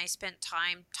CEO. And I spent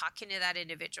time talking to that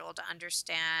individual to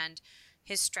understand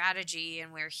his strategy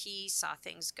and where he saw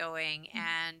things going,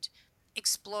 and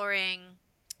exploring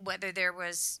whether there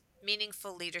was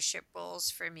meaningful leadership roles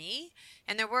for me,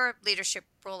 and there were leadership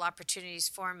role opportunities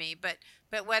for me, but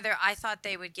whether I thought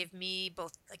they would give me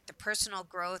both like the personal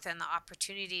growth and the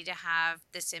opportunity to have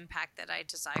this impact that I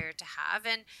desired to have.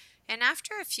 And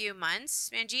after a few months,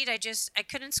 Manjit, I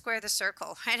couldn't square the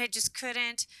circle, right?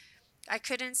 I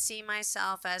couldn't see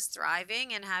myself as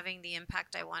thriving and having the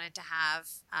impact I wanted to have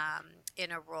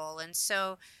in a role. And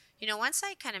so, once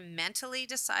I kind of mentally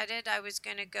decided I was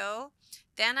going to go,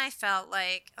 then I felt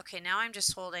like, okay, now I'm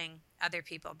just holding other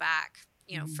people back,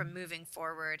 from moving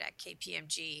forward at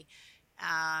KPMG.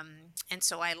 And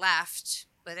so I left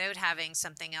without having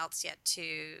something else yet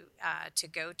to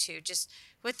go to, just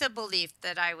with the belief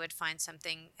that I would find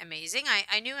something amazing.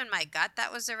 I knew in my gut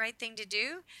that was the right thing to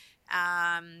do.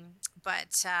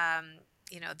 But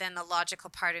then the logical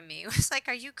part of me was like,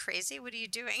 are you crazy? What are you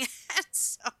doing?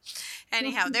 So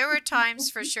anyhow, there were times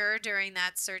for sure during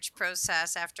that search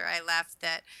process after I left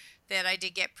that I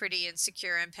did get pretty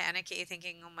insecure and panicky,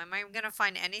 thinking, oh, am I going to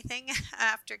find anything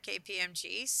after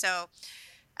KPMG? So,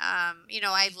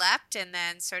 I leapt and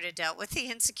then sort of dealt with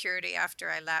the insecurity after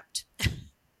I leapt.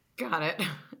 Got it.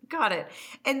 Got it.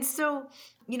 And so,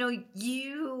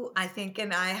 I think,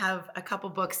 and I have a couple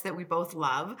books that we both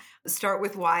love. Start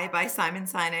with Why by Simon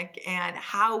Sinek and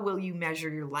How Will You Measure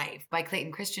Your Life by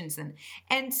Clayton Christensen.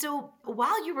 And so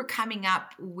while you were coming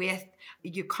up with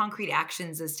your concrete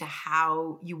actions as to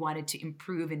how you wanted to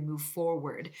improve and move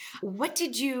forward, what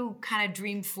did you kind of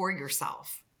dream for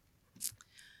yourself?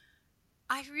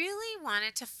 I really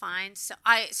wanted to find,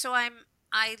 I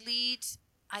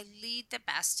lead the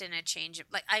best in a change.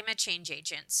 Like, I'm a change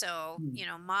agent. So,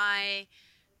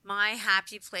 my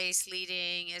happy place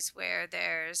leading is where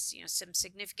there's, some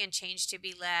significant change to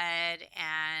be led,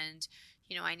 and,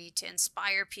 I need to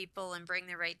inspire people and bring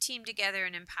the right team together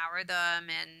and empower them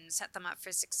and set them up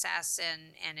for success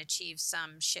and achieve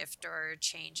some shift or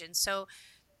change. And so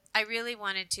I really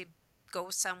wanted to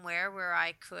go somewhere where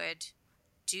I could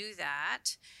do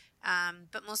that.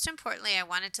 But most importantly, I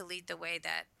wanted to lead the way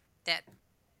that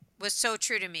was so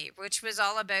true to me, which was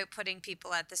all about putting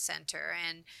people at the center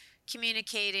and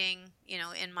communicating,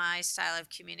 in my style of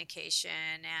communication,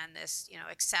 and this,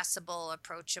 accessible,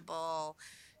 approachable,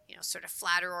 sort of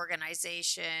flatter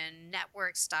organization,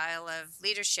 network style of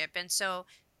leadership. And so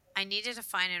I needed to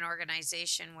find an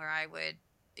organization where I would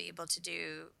be able to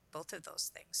do both of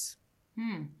those things.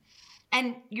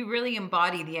 And you really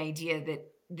embody the idea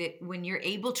that when you're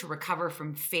able to recover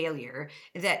from failure,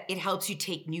 that it helps you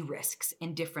take new risks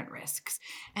and different risks.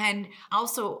 And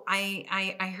also,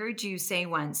 I heard you say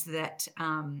once that,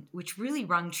 which really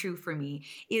rung true for me,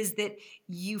 is that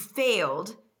you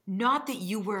failed, not that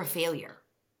you were a failure.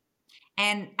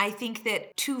 And I think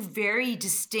that two very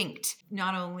distinct,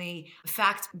 not only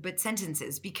facts, but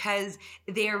sentences, because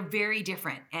they are very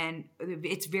different. And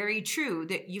it's very true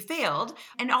that you failed,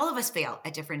 and all of us fail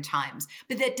at different times.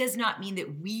 But that does not mean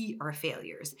that we are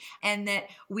failures, and that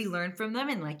we learn from them.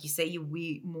 And like you say,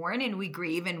 we mourn and we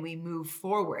grieve and we move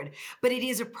forward. But it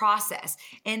is a process.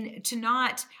 And to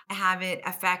not have it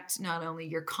affect not only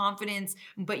your confidence,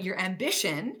 but your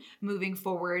ambition moving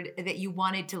forward, that you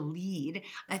wanted to lead,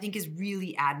 I think is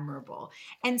really admirable.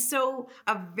 And so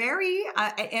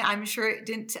I'm sure it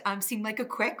didn't seem like a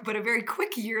quick, but a very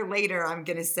quick year later, I'm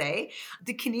going to say,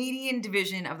 the Canadian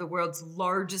division of the world's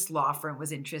largest law firm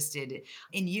was interested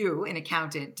in you, an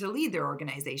accountant, to lead their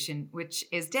organization, which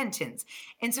is Dentons.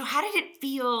 And so how did it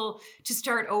feel to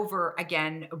start over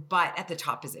again, but at the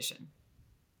top position?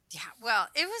 Yeah, well,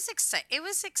 it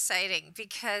was exciting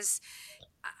because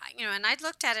and I'd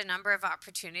looked at a number of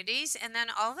opportunities, and then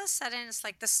all of a sudden it's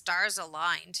like the stars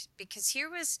aligned, because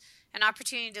here was an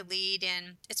opportunity to lead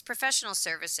in its professional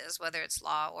services, whether it's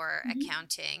law or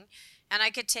accounting. And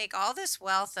I could take all this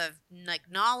wealth of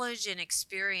like knowledge and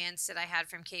experience that I had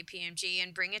from KPMG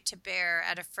and bring it to bear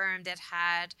at a firm that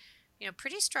had,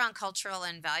 pretty strong cultural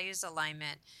and values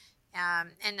alignment.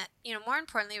 More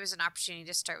importantly, it was an opportunity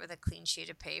to start with a clean sheet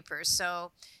of paper.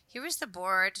 So here was the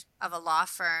board of a law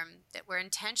firm that were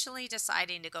intentionally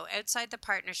deciding to go outside the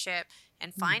partnership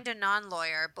and find a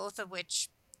non-lawyer, both of which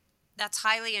that's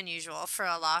highly unusual for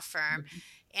a law firm.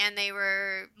 And they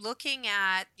were looking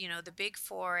at, the big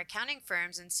four accounting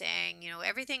firms and saying,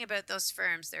 everything about those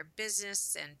firms, their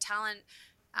business and talent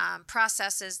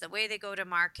processes, the way they go to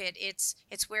market, it's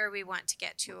where we want to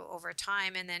get to over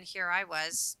time. And then here I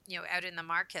was, out in the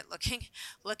market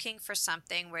looking for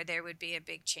something where there would be a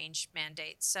big change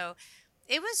mandate. So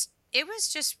it was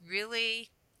just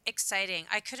really exciting.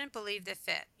 I couldn't believe the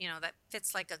fit, that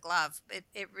fits like a glove.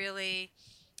 It really,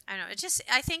 I don't know,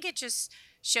 I think it just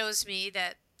shows me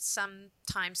that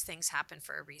sometimes things happen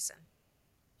for a reason.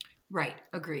 Right.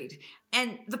 Agreed.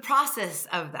 And the process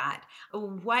of that,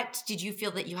 what did you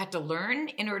feel that you had to learn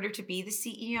in order to be the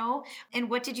CEO? And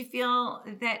what did you feel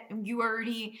that you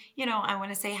already, I want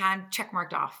to say had check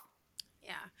marked off?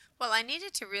 Yeah. Well, I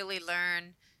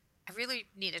really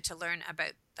needed to learn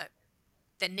about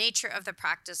the nature of the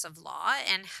practice of law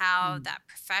and how that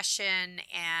profession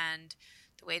and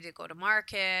the way they go to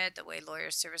market, the way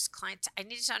lawyers service clients, I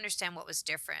needed to understand what was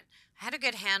different. I had a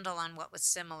good handle on what was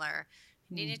similar.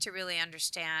 Needed to really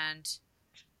understand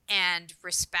and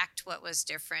respect what was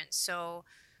different. So,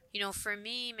 for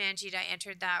me, Manjit, I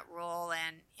entered that role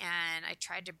and I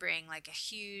tried to bring like a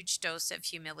huge dose of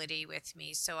humility with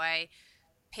me. So I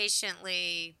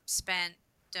patiently spent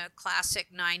the classic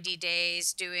 90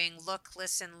 days doing look,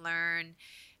 listen, learn.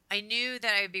 I knew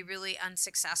that I would be really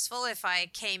unsuccessful if I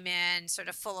came in sort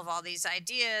of full of all these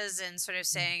ideas and sort of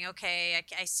saying, okay,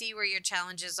 I see where your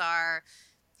challenges are.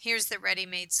 Here's the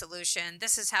ready-made solution.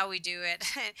 This is how we do it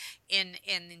in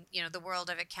the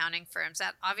world of accounting firms.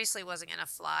 That obviously wasn't going to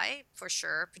fly for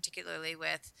sure, particularly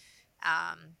with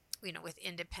with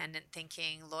independent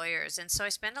thinking lawyers. And so I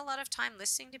spent a lot of time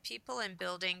listening to people and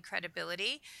building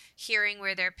credibility, hearing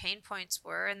where their pain points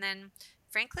were, and then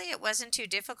frankly, it wasn't too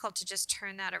difficult to just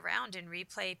turn that around and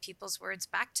replay people's words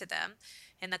back to them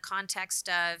in the context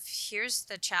of here's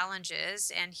the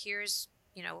challenges and here's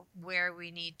where we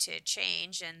need to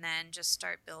change, and then just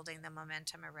start building the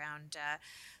momentum around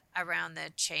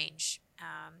the change.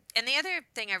 And the other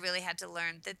thing I really had to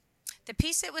learn, that the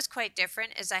piece that was quite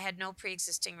different, is I had no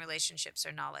pre-existing relationships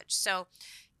or knowledge. So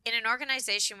in an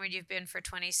organization where you've been for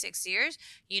 26 years,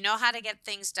 you know how to get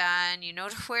things done, you know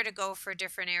where to go for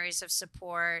different areas of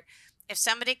support. If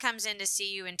somebody comes in to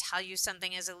see you and tell you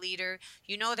something as a leader,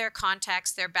 you know their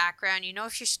context, their background, you know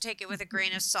if you should take it with a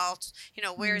grain of salt,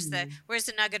 where's the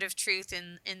nugget of truth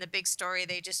in the big story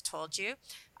they just told you.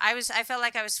 I felt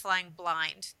like I was flying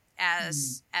blind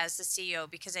as the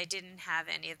CEO because I didn't have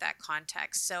any of that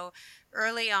context. So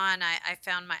early on, I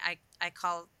found I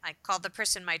called the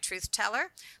person my truth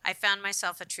teller. I found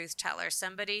myself a truth teller,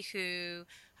 somebody who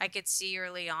I could see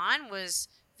early on was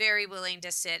very willing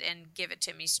to sit and give it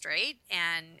to me straight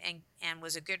and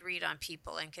was a good read on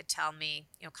people and could tell me,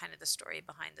 kind of the story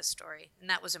behind the story. And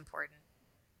that was important.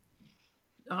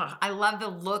 Oh, I love the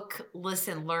look,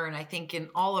 listen, learn. I think in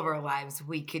all of our lives,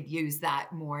 we could use that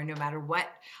more no matter what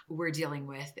we're dealing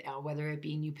with, whether it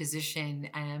be a new position,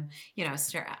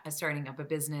 starting up a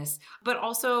business, but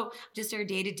also just our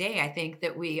day to day. I think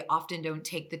that we often don't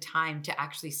take the time to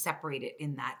actually separate it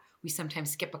in that we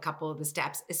sometimes skip a couple of the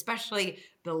steps, especially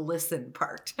the listen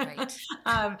part, Right.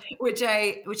 which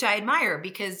I admire,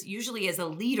 because usually as a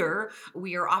leader,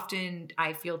 we are often,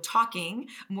 I feel, talking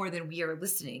more than we are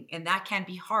listening, and that can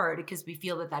be hard because we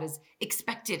feel that is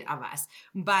expected of us.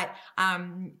 But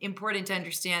important to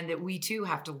understand that we too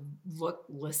have to look,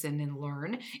 listen, and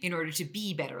learn in order to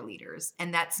be better leaders,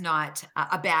 and that's not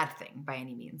a bad thing by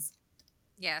any means.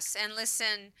 Yes, and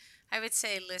listen, I would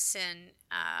say listen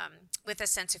with a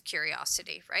sense of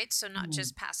curiosity, right? So not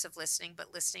just passive listening,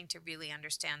 but listening to really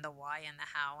understand the why and the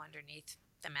how underneath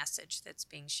the message that's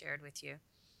being shared with you.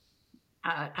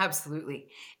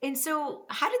 Absolutely. And so,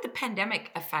 how did the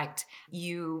pandemic affect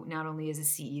you, not only as a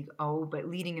CEO, but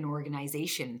leading an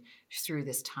organization through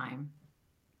this time?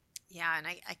 Yeah, and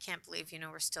I can't believe,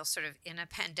 we're still sort of in a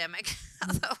pandemic,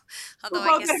 although We're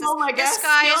I both guess at home, I the guess,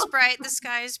 sky is still. bright. The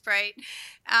sky is bright.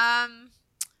 Um,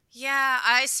 yeah,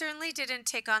 I certainly didn't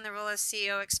take on the role of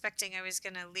CEO expecting I was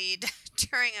going to lead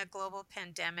during a global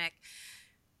pandemic.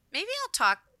 Maybe I'll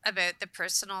talk about the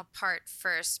personal part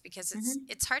first because Hmm.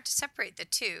 it's hard to separate the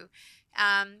two.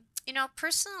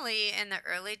 Personally, in the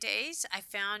early days, I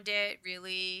found it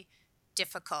really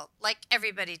difficult, like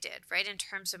everybody did, right? In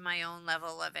terms of my own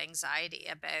level of anxiety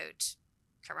about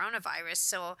coronavirus.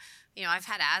 So, I've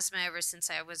had asthma ever since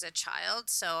I was a child.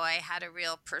 So I had a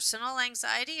real personal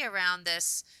anxiety around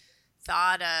this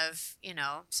thought of,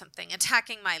 something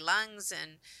attacking my lungs.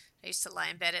 And I used to lie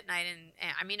in bed at night and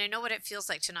I mean, I know what it feels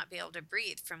like to not be able to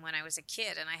breathe from when I was a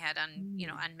kid and I had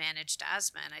unmanaged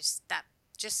asthma, and that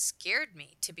just scared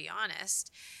me, to be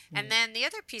honest. And Right. then the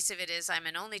other piece of it is I'm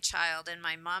an only child and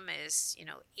my mom is,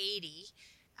 80.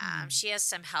 She has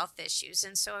some health issues,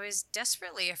 and so I was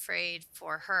desperately afraid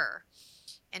for her.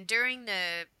 And during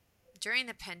the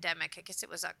pandemic, I guess it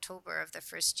was October of the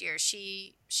first year,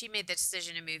 she made the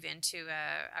decision to move into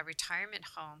a retirement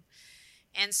home.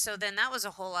 And so then that was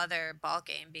a whole other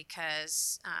ballgame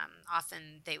because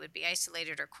often they would be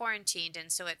isolated or quarantined.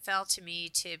 And so it fell to me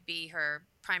to be her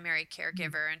primary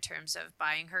caregiver in terms of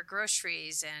buying her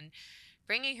groceries and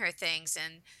bringing her things.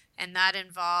 And that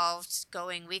involved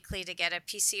going weekly to get a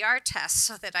PCR test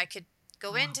so that I could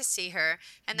go in Wow. to see her.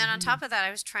 And then on Hmm. top of that,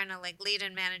 I was trying to like lead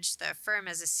and manage the firm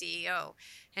as a CEO.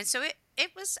 And so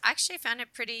it was actually, I found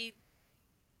it pretty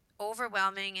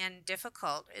overwhelming and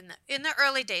difficult in the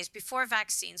early days before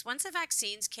vaccines. Once the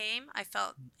vaccines came, I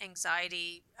felt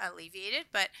anxiety alleviated.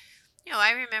 But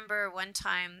I remember one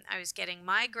time I was getting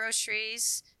my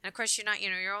groceries, and of course you're not,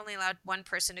 you're only allowed one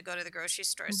person to go to the grocery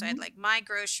store. So I had Hmm. like my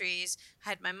groceries, I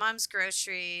had my mom's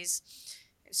groceries.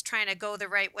 I was trying to go the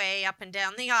right way up and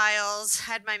down the aisles,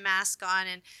 had my mask on,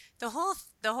 and the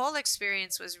whole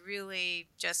experience was really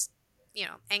just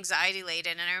anxiety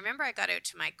laden. And I remember I got out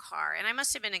to my car and I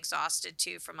must have been exhausted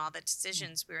too from all the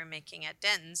decisions we were making at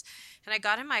Denton's. And I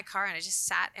got in my car and I just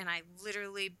sat and I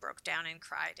literally broke down and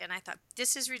cried. And I thought,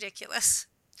 this is ridiculous.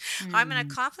 I'm an Hmm.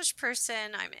 accomplished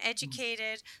person, I'm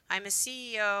educated, I'm a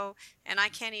CEO, and I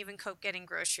can't even cope getting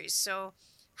groceries. So,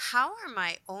 how are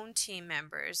my own team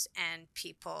members and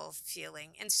people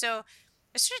feeling? And so,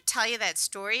 I sort of tell you that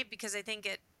story because I think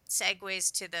it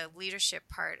segues to the leadership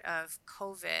part of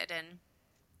COVID. And,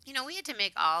 we had to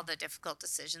make all the difficult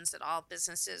decisions that all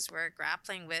businesses were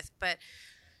grappling with. But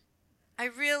I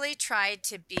really tried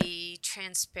to be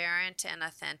transparent and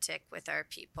authentic with our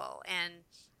people and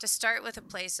to start with a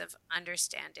place of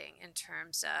understanding in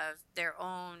terms of their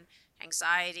own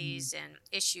anxieties and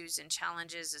issues and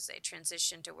challenges as they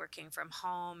transition to working from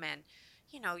home, and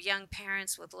young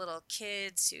parents with little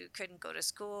kids who couldn't go to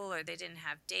school or they didn't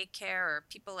have daycare, or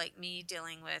people like me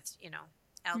dealing with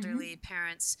elderly Hmm.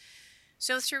 parents.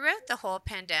 So, throughout the whole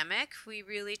pandemic, we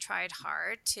really tried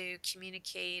hard to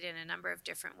communicate in a number of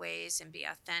different ways and be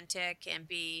authentic and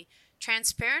be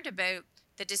transparent about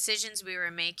the decisions we were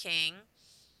making,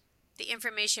 the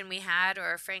information we had,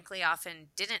 or frankly, often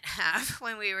didn't have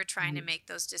when we were trying to make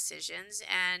those decisions,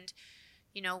 and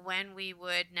when we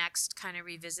would next kind of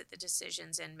revisit the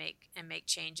decisions and make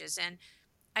changes. And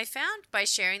I found by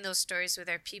sharing those stories with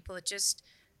our people,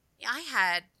 I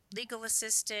had legal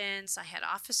assistants, I had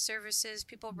office services,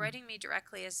 people writing me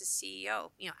directly as a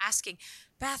CEO, asking,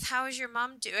 Beth, how is your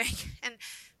mom doing? And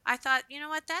I thought, you know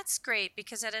what, that's great,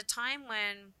 because at a time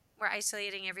when we're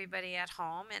isolating everybody at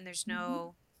home and there's Hmm.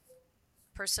 no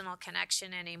personal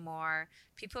connection anymore,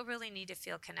 people really need to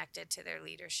feel connected to their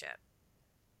leadership.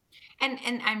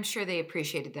 And I'm sure they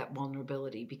appreciated that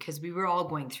vulnerability because we were all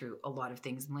going through a lot of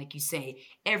things. And like you say,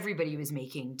 everybody was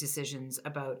making decisions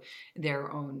about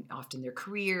their own, often their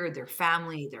career, their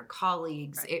family, their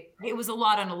colleagues. Right. It was a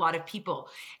lot on a lot of people.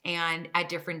 And at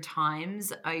different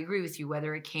times, I agree with you,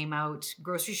 whether it came out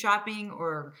grocery shopping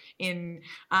or in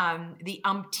the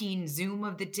umpteen Zoom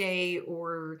of the day,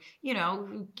 or,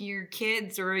 your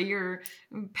kids or your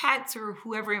pets or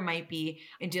whoever it might be,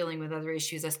 and dealing with other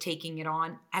issues, us taking it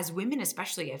on as women,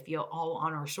 especially, I feel, all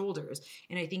on our shoulders.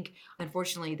 And I think,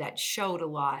 unfortunately, that showed a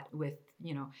lot with,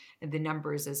 the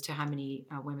numbers as to how many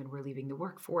women were leaving the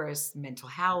workforce, mental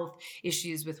health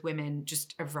issues with women,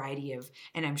 just a variety of,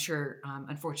 and I'm sure,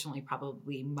 unfortunately,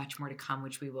 probably much more to come,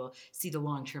 which we will see the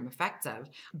long-term effects of.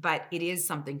 But it is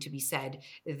something to be said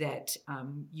that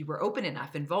you were open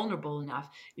enough and vulnerable enough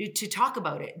to talk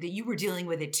about it, that you were dealing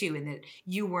with it too, and that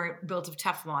you weren't built of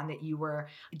Teflon, that you were,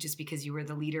 just because you were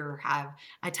the leader or have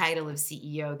a title of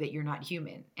CEO, that you're not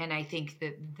human. And I think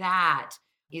that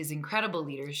is incredible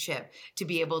leadership, to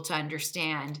be able to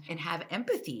understand and have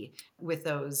empathy with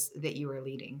those that you are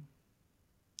leading.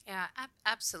 Yeah,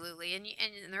 absolutely. And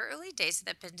in the early days of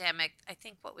the pandemic, I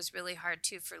think what was really hard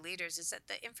too for leaders is that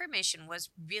the information was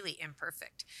really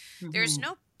imperfect. There's Mhm.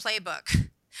 no playbook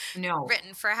No.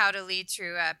 written for how to lead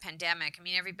through a pandemic. I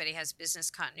mean, everybody has business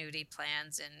continuity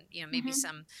plans, and maybe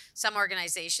Mhm. some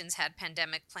organizations had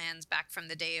pandemic plans back from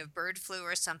the day of bird flu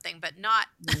or something, but not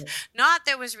Yeah. not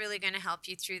that was really going to help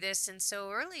you through this. And so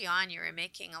early on, you were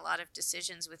making a lot of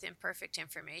decisions with imperfect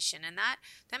information, and that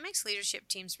makes leadership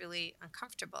teams really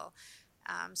uncomfortable.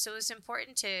 So it was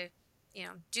important to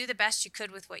do the best you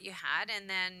could with what you had, and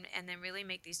then really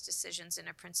make these decisions in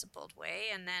a principled way,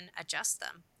 and then adjust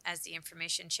them as the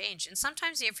information changed. And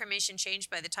sometimes the information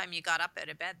changed by the time you got up out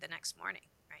of bed the next morning,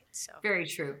 right? So Very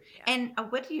true. yeah. And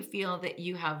what do you feel that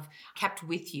you have kept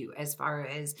with you as far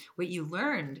as what you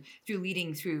learned through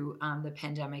leading through the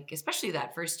pandemic, especially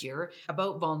that first year,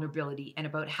 about vulnerability and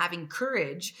about having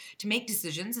courage to make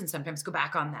decisions and sometimes go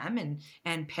back on them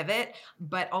and pivot,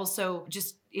 but also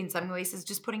just in some ways is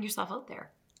just putting yourself out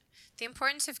there.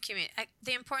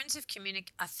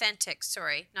 Authentic,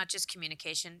 sorry, not just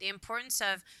communication. The importance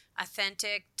of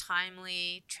authentic,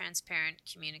 timely, transparent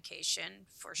communication,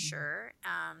 for Mhm. sure.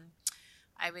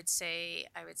 I would say,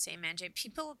 Manjit,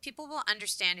 people will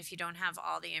understand if you don't have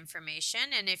all the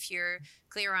information, and if you're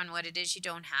clear on what it is you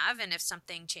don't have, and if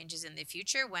something changes in the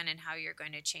future, when and how you're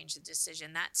going to change the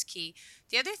decision. That's key.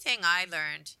 The other thing I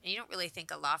learned, and you don't really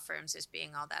think of law firms as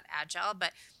being all that agile,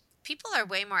 but people are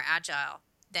way more agile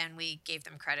than we gave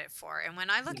them credit for. And when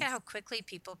I look at how Yes. quickly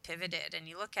people pivoted, and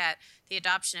you look at the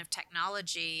adoption of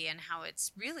technology and how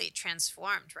it's really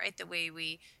transformed, right? The way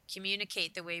we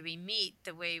communicate, the way we meet,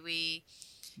 the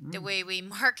Mm. way we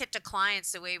market to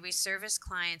clients, the way we service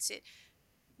clients.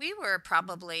 We were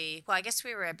probably, well, I guess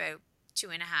we were about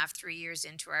 2.5, 3 years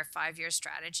into our 5-year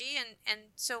strategy.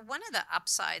 And so one of the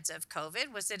upsides of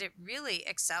COVID was that it really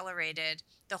accelerated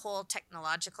the whole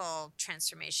technological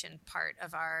transformation part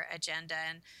of our agenda.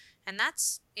 And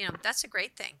that's a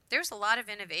great thing. There's a lot of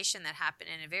innovation that happened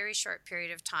in a very short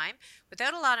period of time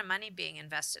without a lot of money being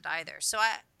invested either. So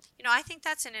I think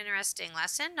that's an interesting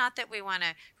lesson. Not that we want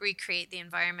to recreate the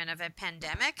environment of a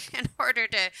pandemic in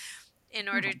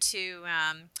order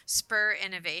to spur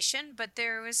innovation, but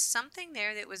there was something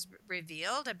there that was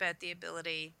revealed about the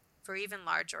ability for even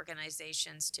large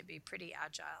organizations to be pretty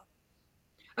agile.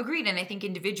 Agreed. And I think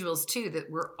individuals too, that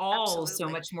we're all so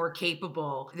Absolutely. much more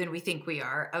capable than we think we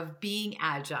are of being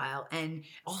agile and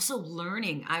also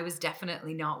learning. I was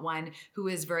definitely not one who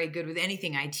is very good with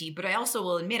anything IT, but I also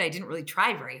will admit I didn't really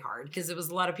try very hard because there was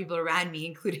a lot of people around me,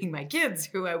 including my kids,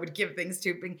 who I would give things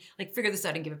to, being like, figure this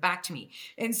out and give it back to me.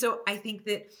 And so I think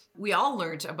that we all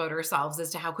learned about ourselves as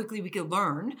to how quickly we could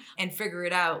learn and figure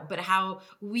it out, but how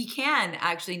we can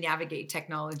actually navigate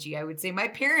technology. I would say my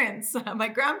parents, my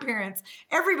grandparents,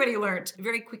 everybody learned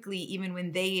very quickly, even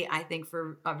when they, I think,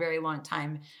 for a very long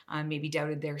time, maybe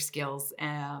doubted their skills,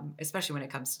 especially when it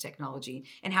comes to technology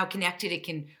and how connected it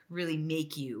can really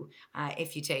make you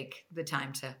if you take the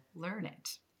time to learn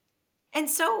it. And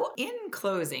so, in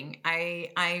closing,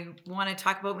 I want to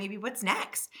talk about maybe what's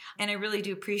next. And I really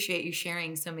do appreciate you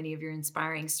sharing so many of your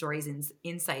inspiring stories and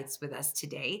insights with us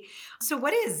today. So,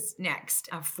 what is next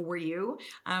for you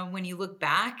when you look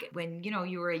back, when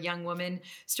you were a young woman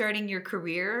starting your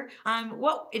career?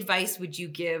 What advice would you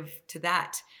give to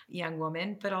that young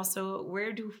woman? But also,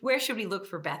 where should we look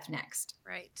for Beth next?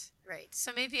 Right, right.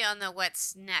 So maybe on the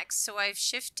what's next. So I've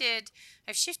shifted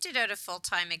out of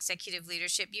full-time executive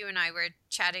leadership. You and I were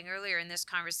chatting earlier in this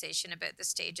conversation about the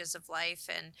stages of life,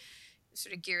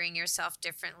 sort of gearing yourself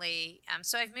differently.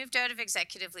 So I've moved out of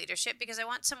executive leadership because I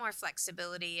want some more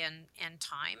flexibility and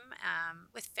time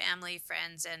with family,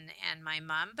 friends, and my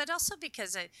mom, but also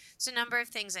because it's a number of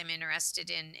things I'm interested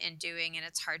in doing, and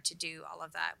it's hard to do all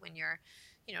of that when you're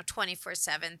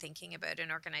 24/7 thinking about an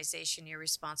organization you're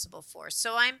responsible for.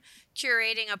 So I'm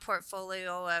curating a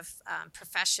portfolio of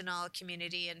professional,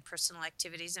 community, and personal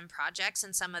activities and projects,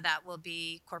 and some of that will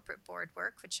be corporate board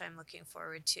work, which I'm looking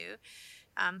forward to.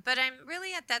 But I'm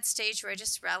really at that stage where I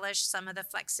just relish some of the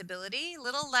flexibility, a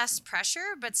little less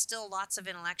pressure, but still lots of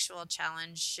intellectual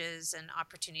challenges and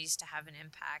opportunities to have an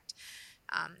impact.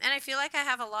 And I feel like I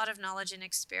have a lot of knowledge and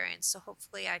experience, so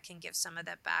hopefully I can give some of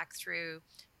that back through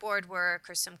board work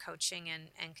or some coaching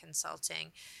and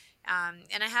consulting.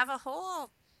 And I have a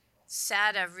whole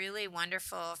set of really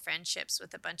wonderful friendships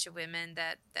with a bunch of women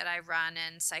that I run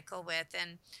and cycle with.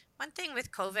 And one thing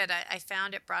with COVID, I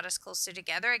found it brought us closer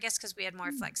together, I guess, because we had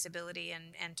more flexibility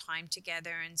and time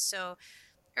together. And so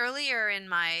earlier in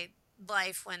my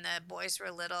life, when the boys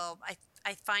were little,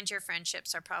 I find your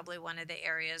friendships are probably one of the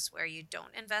areas where you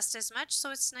don't invest as much. So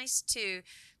it's nice to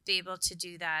be able to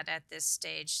do that at this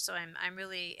stage. So I'm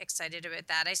really excited about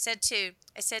that. I said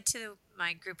to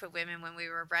my group of women when we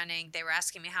were running, they were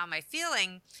asking me how am I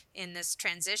feeling in this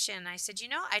transition. I said,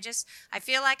 I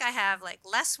feel like I have like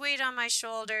less weight on my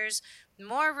shoulders,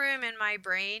 more room in my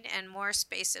brain, and more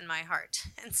space in my heart.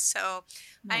 And so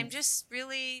I'm just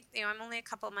really, I'm only a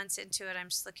couple months into it. I'm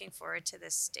just looking forward to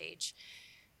this stage.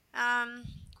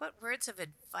 What words of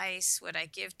advice would I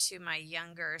give to my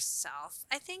younger self?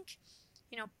 I think,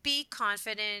 be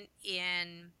confident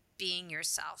in being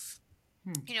yourself.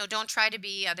 Don't try to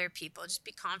be other people. Just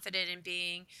be confident in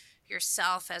being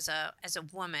yourself as a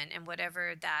woman, and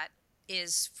whatever that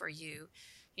is for you,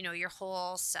 your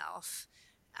whole self.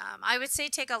 I would say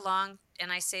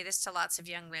and I say this to lots of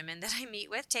young women that I meet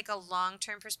with, take a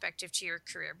long-term perspective to your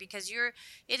career, because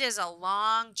it is a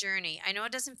long journey. I know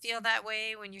it doesn't feel that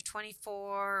way when you're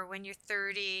 24 or when you're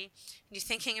 30 and you're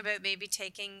thinking about maybe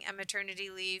taking a maternity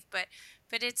leave, but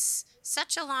it's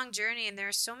such a long journey, and there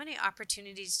are so many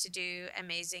opportunities to do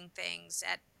amazing things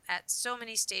at so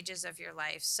many stages of your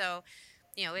life. So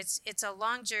it's a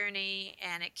long journey,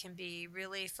 and it can be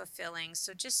really fulfilling.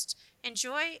 So just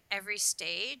enjoy every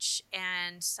stage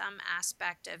and some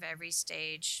aspect of every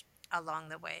stage along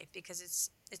the way, because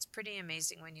it's pretty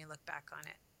amazing when you look back on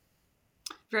it.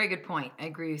 Very good point. I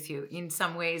agree with you. In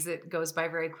some ways, it goes by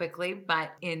very quickly,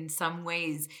 but in some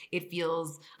ways, it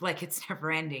feels like it's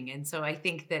never ending. And so I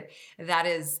think that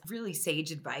is really sage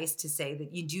advice to say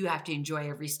that you do have to enjoy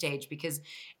every stage, because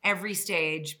every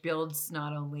stage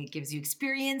not only gives you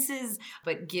experiences,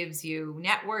 but gives you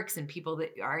networks and people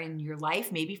that are in your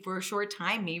life, maybe for a short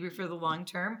time, maybe for the long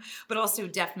term, but also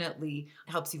definitely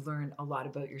helps you learn a lot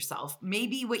about yourself.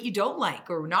 Maybe what you don't like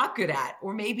or not good at,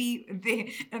 or maybe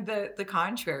the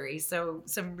contrary. So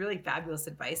some really fabulous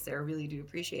advice there. I really do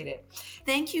appreciate it.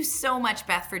 Thank you so much,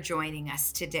 Beth, for joining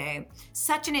us today.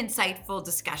 Such an insightful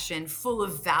discussion full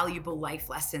of valuable life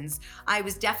lessons. I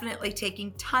was definitely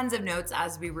taking tons of notes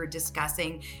as we were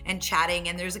discussing and chatting,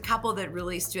 and there's a couple that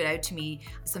really stood out to me,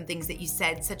 some things that you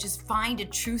said, such as find a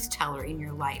truth teller in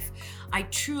your life. I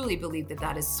truly believe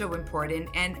that is so important,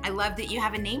 and I love that you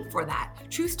have a name for that,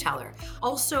 truth teller.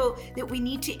 Also, that we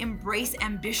need to embrace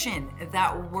ambition,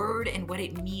 that word and what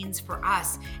it means for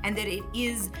us, and that it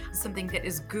is something that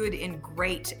is good and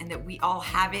great, and that we all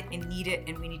have it and need it,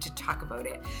 and we need to talk about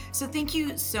it. So thank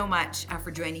you so much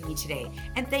for joining me today,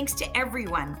 and thanks to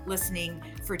everyone listening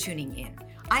for tuning in.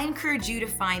 I encourage you to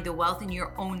find the wealth in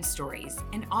your own stories,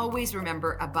 and always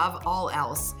remember, above all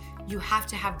else, you have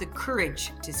to have the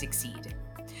courage to succeed.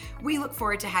 We look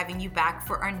forward to having you back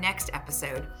for our next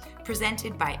episode,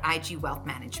 presented by IG Wealth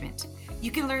Management. You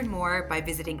can learn more by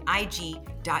visiting ig.ca/women,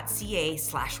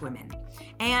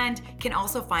 and can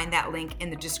also find that link in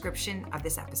the description of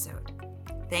this episode.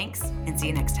 Thanks, and see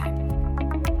you next time.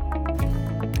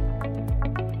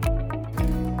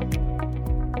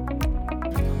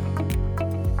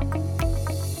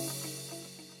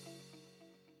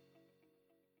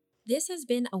 This has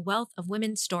been A Wealth of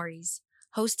Women's Stories,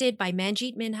 hosted by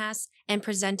Manjit Minhas and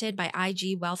presented by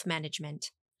IG Wealth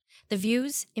Management. The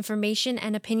views, information,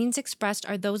 and opinions expressed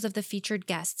are those of the featured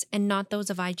guests and not those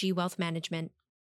of IG Wealth Management.